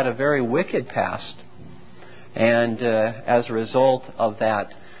themselves, had a very wicked past. And as a result of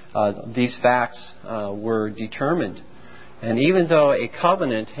that, these facts were determined. And even though a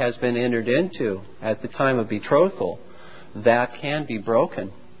covenant has been entered into at the time of betrothal, that can be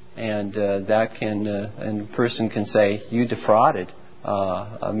broken. And and a person can say, you defrauded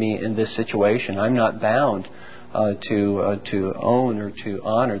me in this situation. I'm not bound to own or to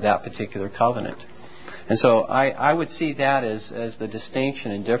honor that particular covenant. And so I would see that as the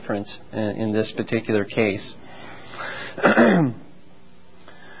distinction and difference in this particular case.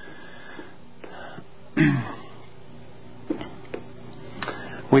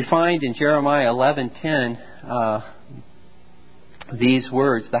 We find in Jeremiah 11:10 these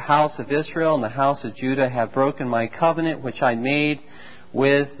words, the house of Israel and the house of Judah have broken my covenant which I made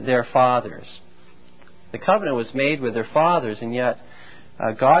with their fathers. The covenant was made with their fathers, and yet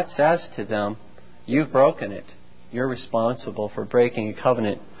God says to them, you've broken it. You're responsible for breaking a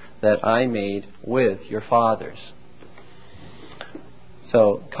covenant that I made with your fathers.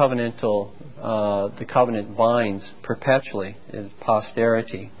 So the covenant binds perpetually in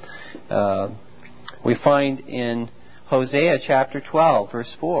posterity. We find in Hosea chapter 12,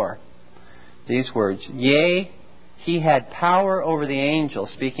 verse 4, these words, yea, he had power over the angel,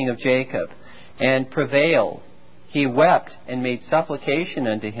 speaking of Jacob, and prevailed. He wept and made supplication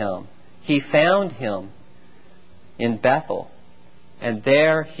unto him. He found him in Bethel, and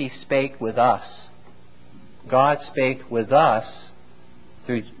there he spake with us. God spake with us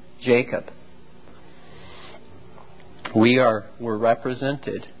through Jacob. We're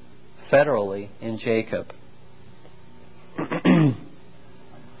represented federally in Jacob.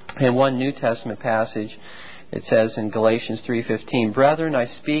 In one New Testament passage, It says in Galatians 3:15, "Brethren, I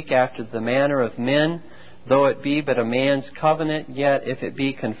speak after the manner of men, though it be but a man's covenant, yet if it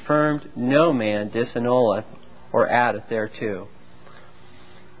be confirmed, no man disannulleth or addeth thereto."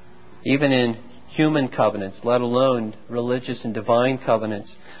 Even in human covenants, let alone religious and divine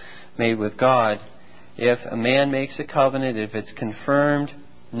covenants made with God, if a man makes a covenant, if it's confirmed,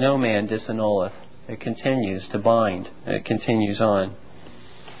 no man disannulleth. It continues to bind. It continues on.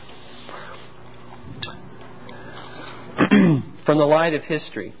 From the light of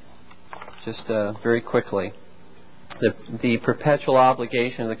history, just very quickly, the perpetual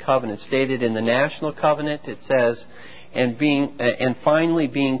obligation of the covenant stated in the national covenant, it says, and finally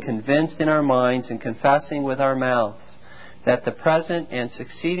being convinced in our minds and confessing with our mouths that the present and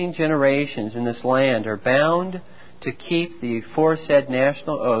succeeding generations in this land are bound to keep the aforesaid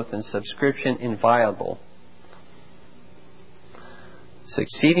national oath and subscription inviolable.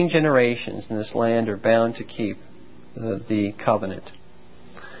 Succeeding generations in this land are bound to keep the covenant.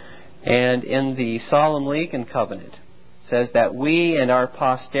 And in the Solemn League and Covenant, it says that we and our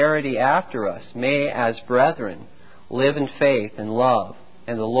posterity after us may, as brethren, live in faith and love,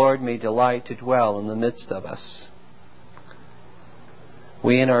 and the Lord may delight to dwell in the midst of us.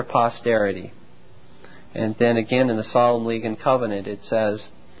 We and our posterity. And then again in the Solemn League and Covenant it says,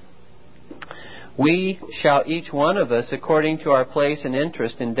 "We shall each one of us, according to our place and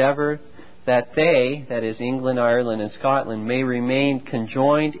interest, endeavour that they," that is England, Ireland, and Scotland, "may remain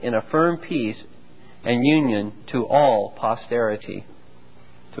conjoined in a firm peace and union to all posterity."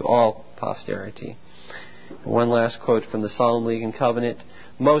 To all posterity. One last quote from the Solemn League and Covenant.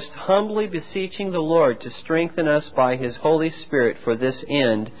 "Most humbly beseeching the Lord to strengthen us by His Holy Spirit for this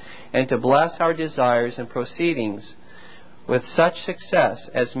end, and to bless our desires and proceedings with such success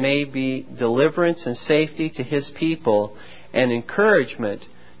as may be deliverance and safety to His people and encouragement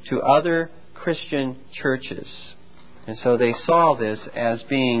to other Christian churches." And so they saw this as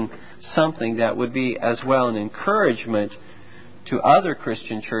being something that would be as well an encouragement to other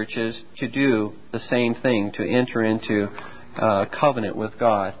Christian churches to do the same thing, to enter into covenant with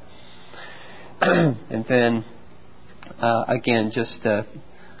God. And then again, just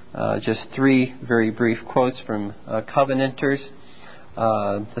three very brief quotes from Covenanters.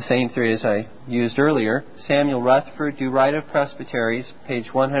 The same three as I used earlier. Samuel Rutherford, Do Right of Presbyteries,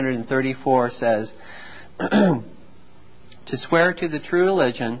 page 134, says, "To swear to the true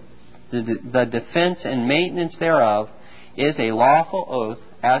religion, the defense and maintenance thereof, is a lawful oath,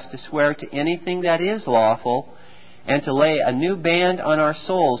 as to swear to anything that is lawful, and to lay a new band on our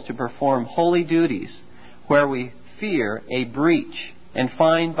souls to perform holy duties, where we fear a breach, and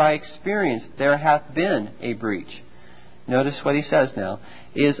find by experience there hath been a breach." Notice what he says now.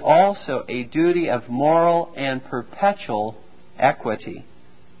 "Is also a duty of moral and perpetual equity.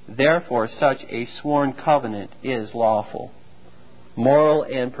 Therefore such a sworn covenant is lawful." Moral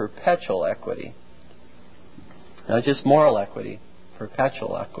and perpetual equity. Not just moral equity,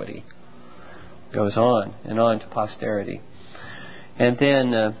 perpetual equity. Goes on and on to posterity. And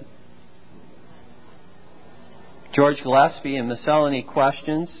then George Gillespie in Miscellany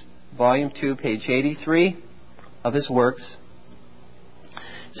Questions, Volume 2, page 83 of his works,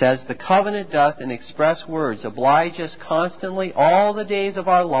 says, "The covenant doth in express words oblige us constantly all the days of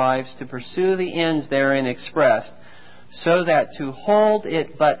our lives to pursue the ends therein expressed, so that to hold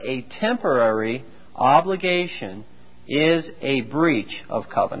it but a temporary obligation is a breach of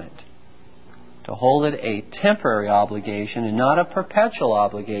covenant." To hold it a temporary obligation and not a perpetual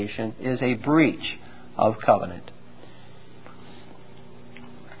obligation is a breach of covenant.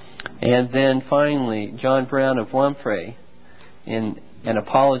 And then finally, John Brown of Wamphray, in An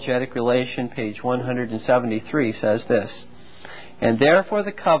Apologetic Relation, page 173, says this, "And therefore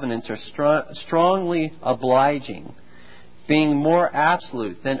the covenants are strongly obliging, being more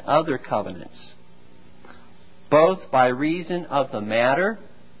absolute than other covenants, both by reason of the matter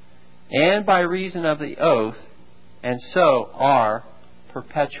and by reason of the oath, and so are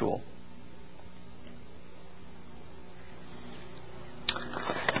perpetual."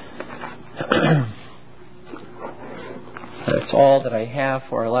 That's all that I have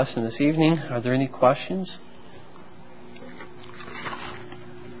for our lesson this evening. Are there any questions?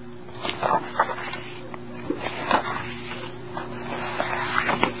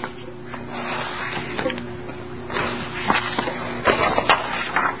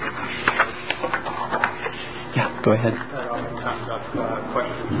 Yeah, go ahead. That often comes up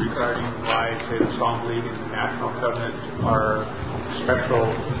questions regarding why, say, the Solemn League and the National Covenant are special,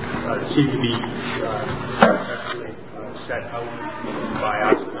 seem to be specially set out by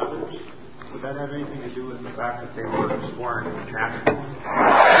us and others. Would that have anything to do with the fact that they were sworn nationally?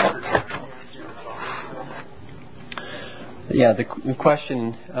 Yeah, the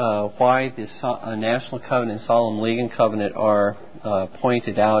question why the National Covenant and Solemn League and Covenant are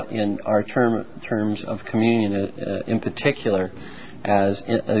pointed out in our terms of communion in particular as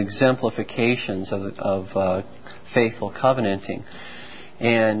exemplifications of faithful covenanting.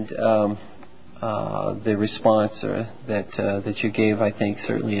 And the response that you gave, I think,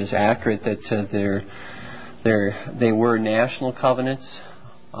 certainly is accurate, that they were national covenants.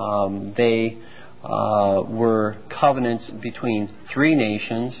 They were covenants between three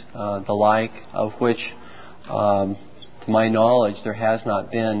nations, the like of which, to my knowledge, there has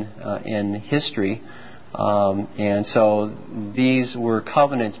not been in history. And so these were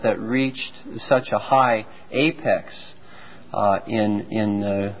covenants that reached such a high apex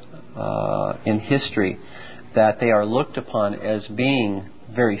in history that they are looked upon as being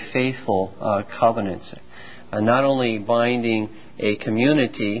very faithful covenants, not only binding a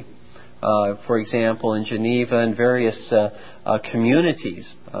community. For example, in Geneva and various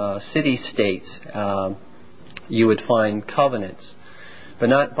communities, city-states, you would find covenants. But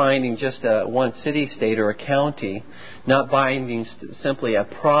not binding just one city-state or a county, not binding simply a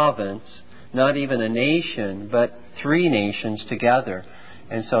province, not even a nation, but three nations together.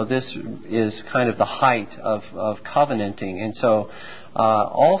 And so this is kind of the height of covenanting. And so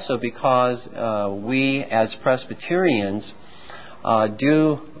also because we as Presbyterians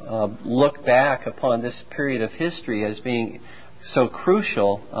do look back upon this period of history as being so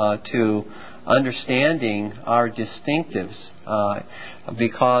crucial to understanding our distinctives,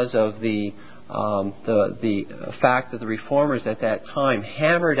 because of the fact that the reformers at that time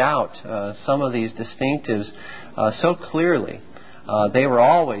hammered out some of these distinctives so clearly. They were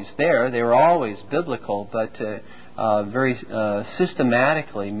always there, they were always biblical, but very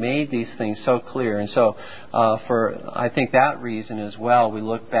systematically made these things so clear. And so for, I think, that reason as well, we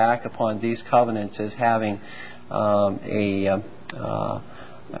look back upon these covenants as having an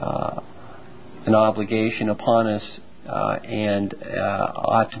obligation upon us and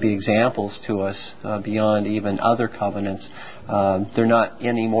ought to be examples to us beyond even other covenants. They're not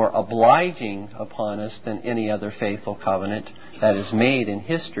any more obliging upon us than any other faithful covenant that is made in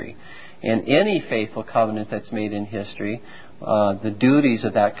history. And any faithful covenant that's made in history, the duties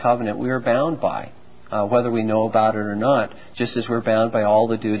of that covenant we are bound by, whether we know about it or not, just as we're bound by all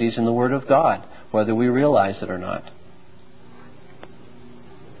the duties in the Word of God, whether we realize it or not.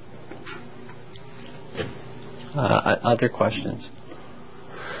 Other questions?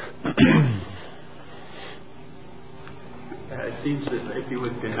 It seems that if you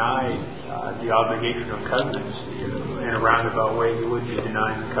would deny the obligation of covenants in a roundabout way, you would be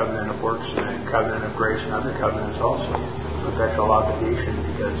denying the covenant of works and the covenant of grace and other covenants also. Perpetual obligation,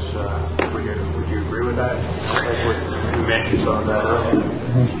 because would you agree with that? Like what you mentioned some of that earlier.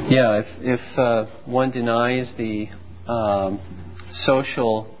 Yeah, if one denies the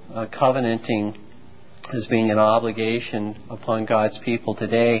social covenanting as being an obligation upon God's people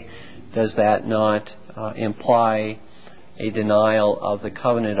today, does that not imply a denial of the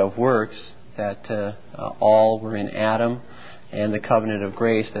covenant of works, that all were in Adam, and the covenant of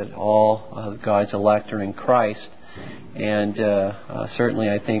grace, that all of God's elect are in Christ? And certainly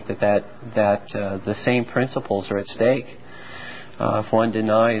I think that the same principles are at stake. If one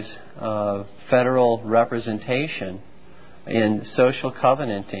denies federal representation in social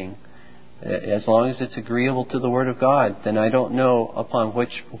covenanting, as long as it's agreeable to the Word of God, then I don't know upon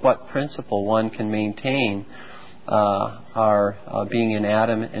what principle one can maintain our being in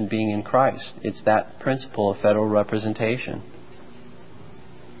Adam and being in Christ. It's that principle of federal representation.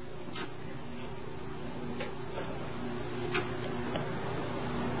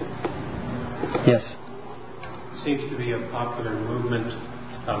 Yes? Seems to be a popular movement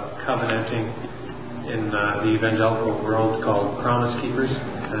of covenanting in the evangelical world called Promise Keepers,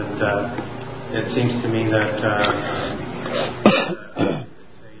 and it seems to me that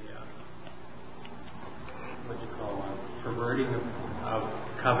it's a perverting of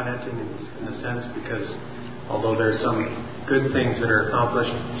covenanting in a sense, because although there's some good things that are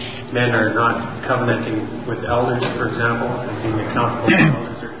accomplished, men are not covenanting with elders, for example, and being accountable to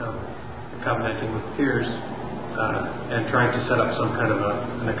elders, or covenanting with peers, and trying to set up some kind of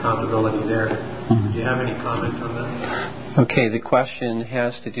an accountability there. Do you have any comment on that? Okay, the question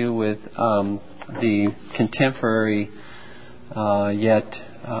has to do with the contemporary yet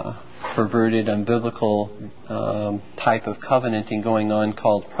perverted, unbiblical type of covenanting going on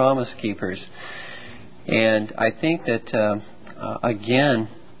called Promise Keepers. And I think that, again,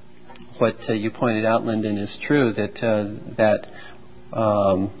 what you pointed out, Lyndon, is true, that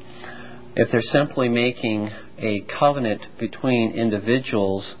if they're simply making a covenant between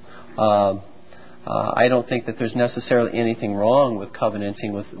individuals I don't think that there's necessarily anything wrong with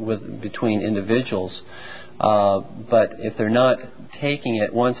covenanting with between individuals. But if they're not taking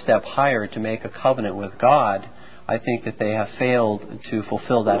it one step higher to make a covenant with God, I think that they have failed to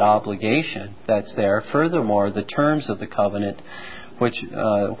fulfill that obligation that's there. Furthermore, the terms of the covenant, which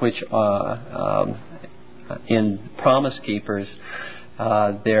in Promise Keepers,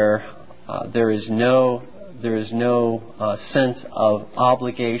 there is no sense of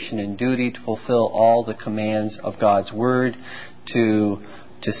obligation and duty to fulfill all the commands of God's Word, to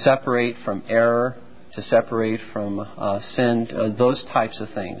separate from error, to separate from sin, those types of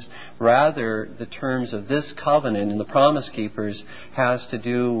things. Rather, the terms of this covenant in the Promise Keepers has to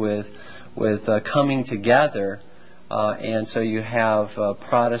do with coming together. And so you have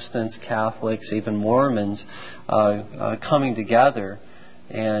Protestants, Catholics, even Mormons coming together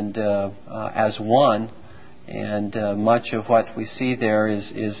and as one. And much of what we see there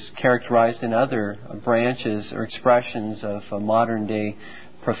is characterized in other branches or expressions of modern day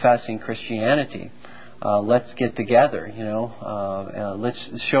professing Christianity. Let's get together, let's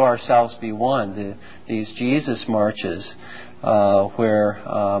show ourselves to be one. These Jesus marches, where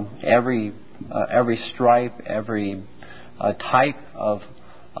every stripe, every type of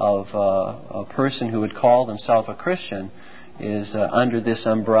a person who would call themselves a Christian is under this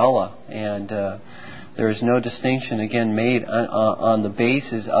umbrella, and there is no distinction again made on the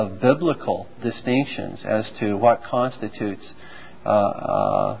basis of biblical distinctions as to what constitutes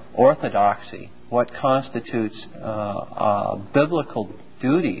orthodoxy, what constitutes biblical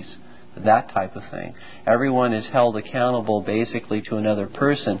duties, that type of thing. Everyone is held accountable basically to another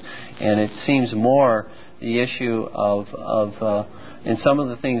person, and it seems more the issue of and some of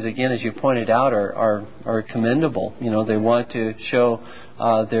the things, again, as you pointed out, are commendable. They want to show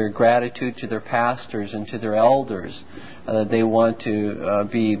their gratitude to their pastors and to their elders. They want to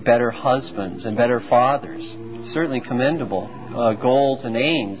be better husbands and better fathers. Certainly commendable goals and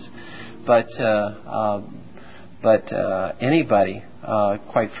aims. But anybody,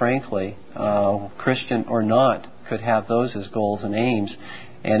 quite frankly, Christian or not, could have those as goals and aims.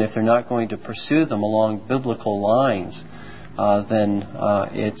 And if they're not going to pursue them along biblical lines, then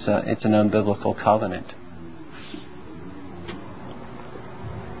it's an unbiblical covenant.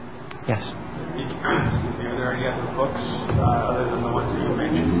 Yes. Are there any other books other than the ones that you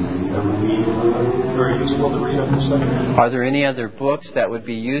mentioned that would be very useful to read on the subject? Are there any other books that would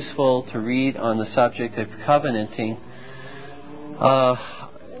be useful to read on the subject of covenanting?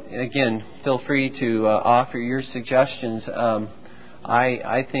 Again, feel free to offer your suggestions.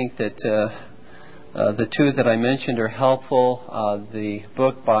 I think that the two that I mentioned are helpful. The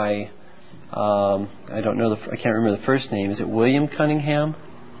book by I can't remember the first name. Is it William Cunningham?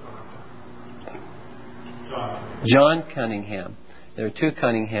 John Cunningham. There are two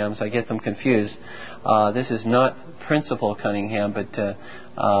Cunninghams. I get them confused. This is not Principal Cunningham, but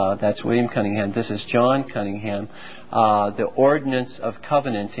that's William Cunningham. This is John Cunningham. The Ordinance of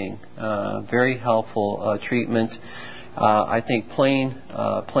Covenanting. Very helpful treatment. I think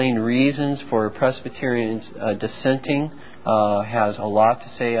plain reasons for Presbyterians dissenting has a lot to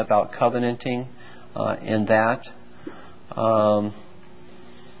say about covenanting in that.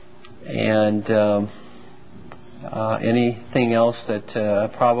 Anything else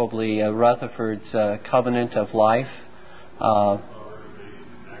that probably Rutherford's Covenant of Life.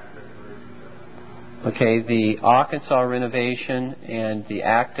 The Arkansas Renovation and the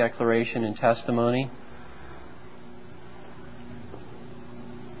Act Declaration and Testimony.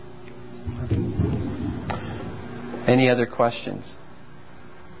 Any other questions?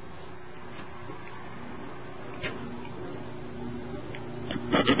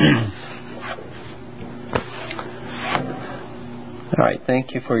 All right.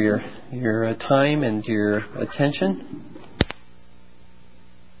 Thank you for your time and your attention.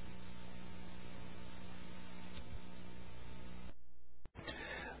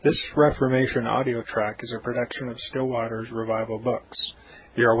 This Reformation audio track is a production of Stillwater's Revival Books.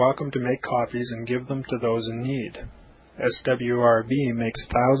 You are welcome to make copies and give them to those in need. SWRB makes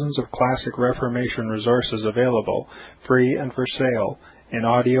thousands of classic Reformation resources available, free and for sale, in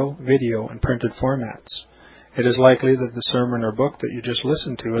audio, video, and printed formats. It is likely that the sermon or book that you just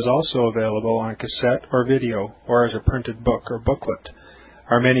listened to is also available on cassette or video, or as a printed book or booklet.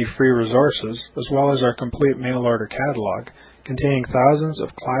 Our many free resources, as well as our complete mail-order catalog, containing thousands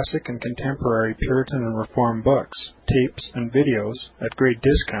of classic and contemporary Puritan and Reformed books, tapes, and videos at great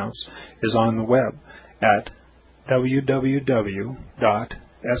discounts, is on the web at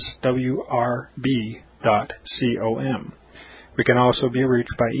www.swrb.com. We can also be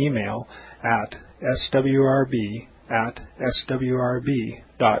reached by email at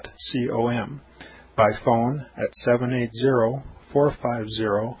swrb@swrb.com. by phone at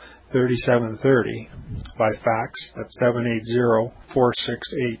 780-450-3730, by fax at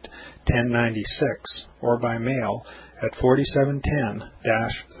 780-468-1096, or by mail at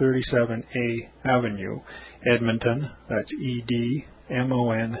 4710-37A Avenue, Edmonton, that's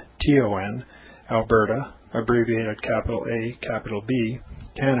Edmonton, Alberta, abbreviated capital A, capital B,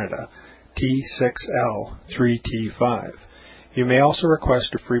 Canada, T6L3T5. You may also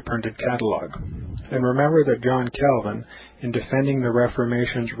request a free printed catalog. And remember that John Calvin, in defending the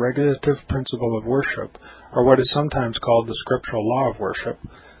Reformation's regulative principle of worship, or what is sometimes called the scriptural law of worship,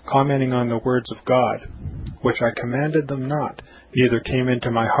 commenting on the words of God, which I commanded them not, neither came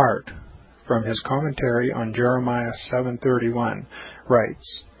into my heart, from his commentary on Jeremiah 7:31,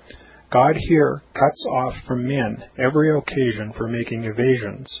 writes, God here cuts off from men every occasion for making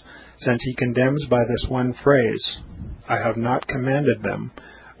evasions, since he condemns by this one phrase, I have not commanded them,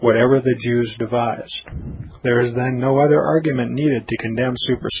 whatever the Jews devised. There is then no other argument needed to condemn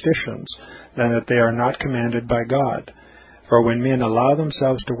superstitions than that they are not commanded by God. For when men allow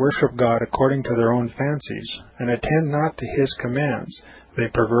themselves to worship God according to their own fancies, and attend not to his commands, they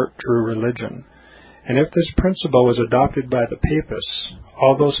pervert true religion. And if this principle was adopted by the Papists,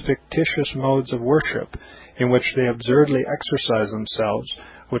 all those fictitious modes of worship in which they absurdly exercise themselves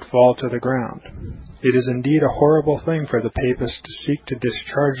would fall to the ground. It is indeed a horrible thing for the Papists to seek to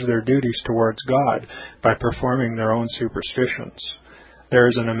discharge their duties towards God by performing their own superstitions. There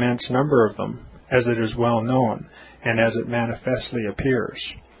is an immense number of them, as it is well known, and as it manifestly appears.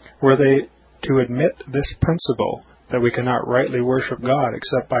 Were they to admit this principle, that we cannot rightly worship God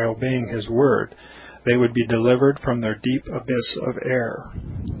except by obeying his word, they would be delivered from their deep abyss of error.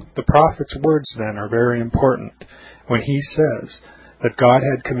 The prophet's words, then, are very important, when he says that God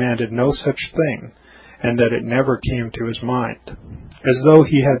had commanded no such thing, and that it never came to his mind, as though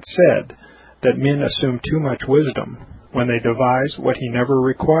he had said that men assume too much wisdom when they devise what he never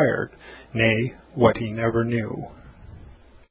required, nay, what he never knew.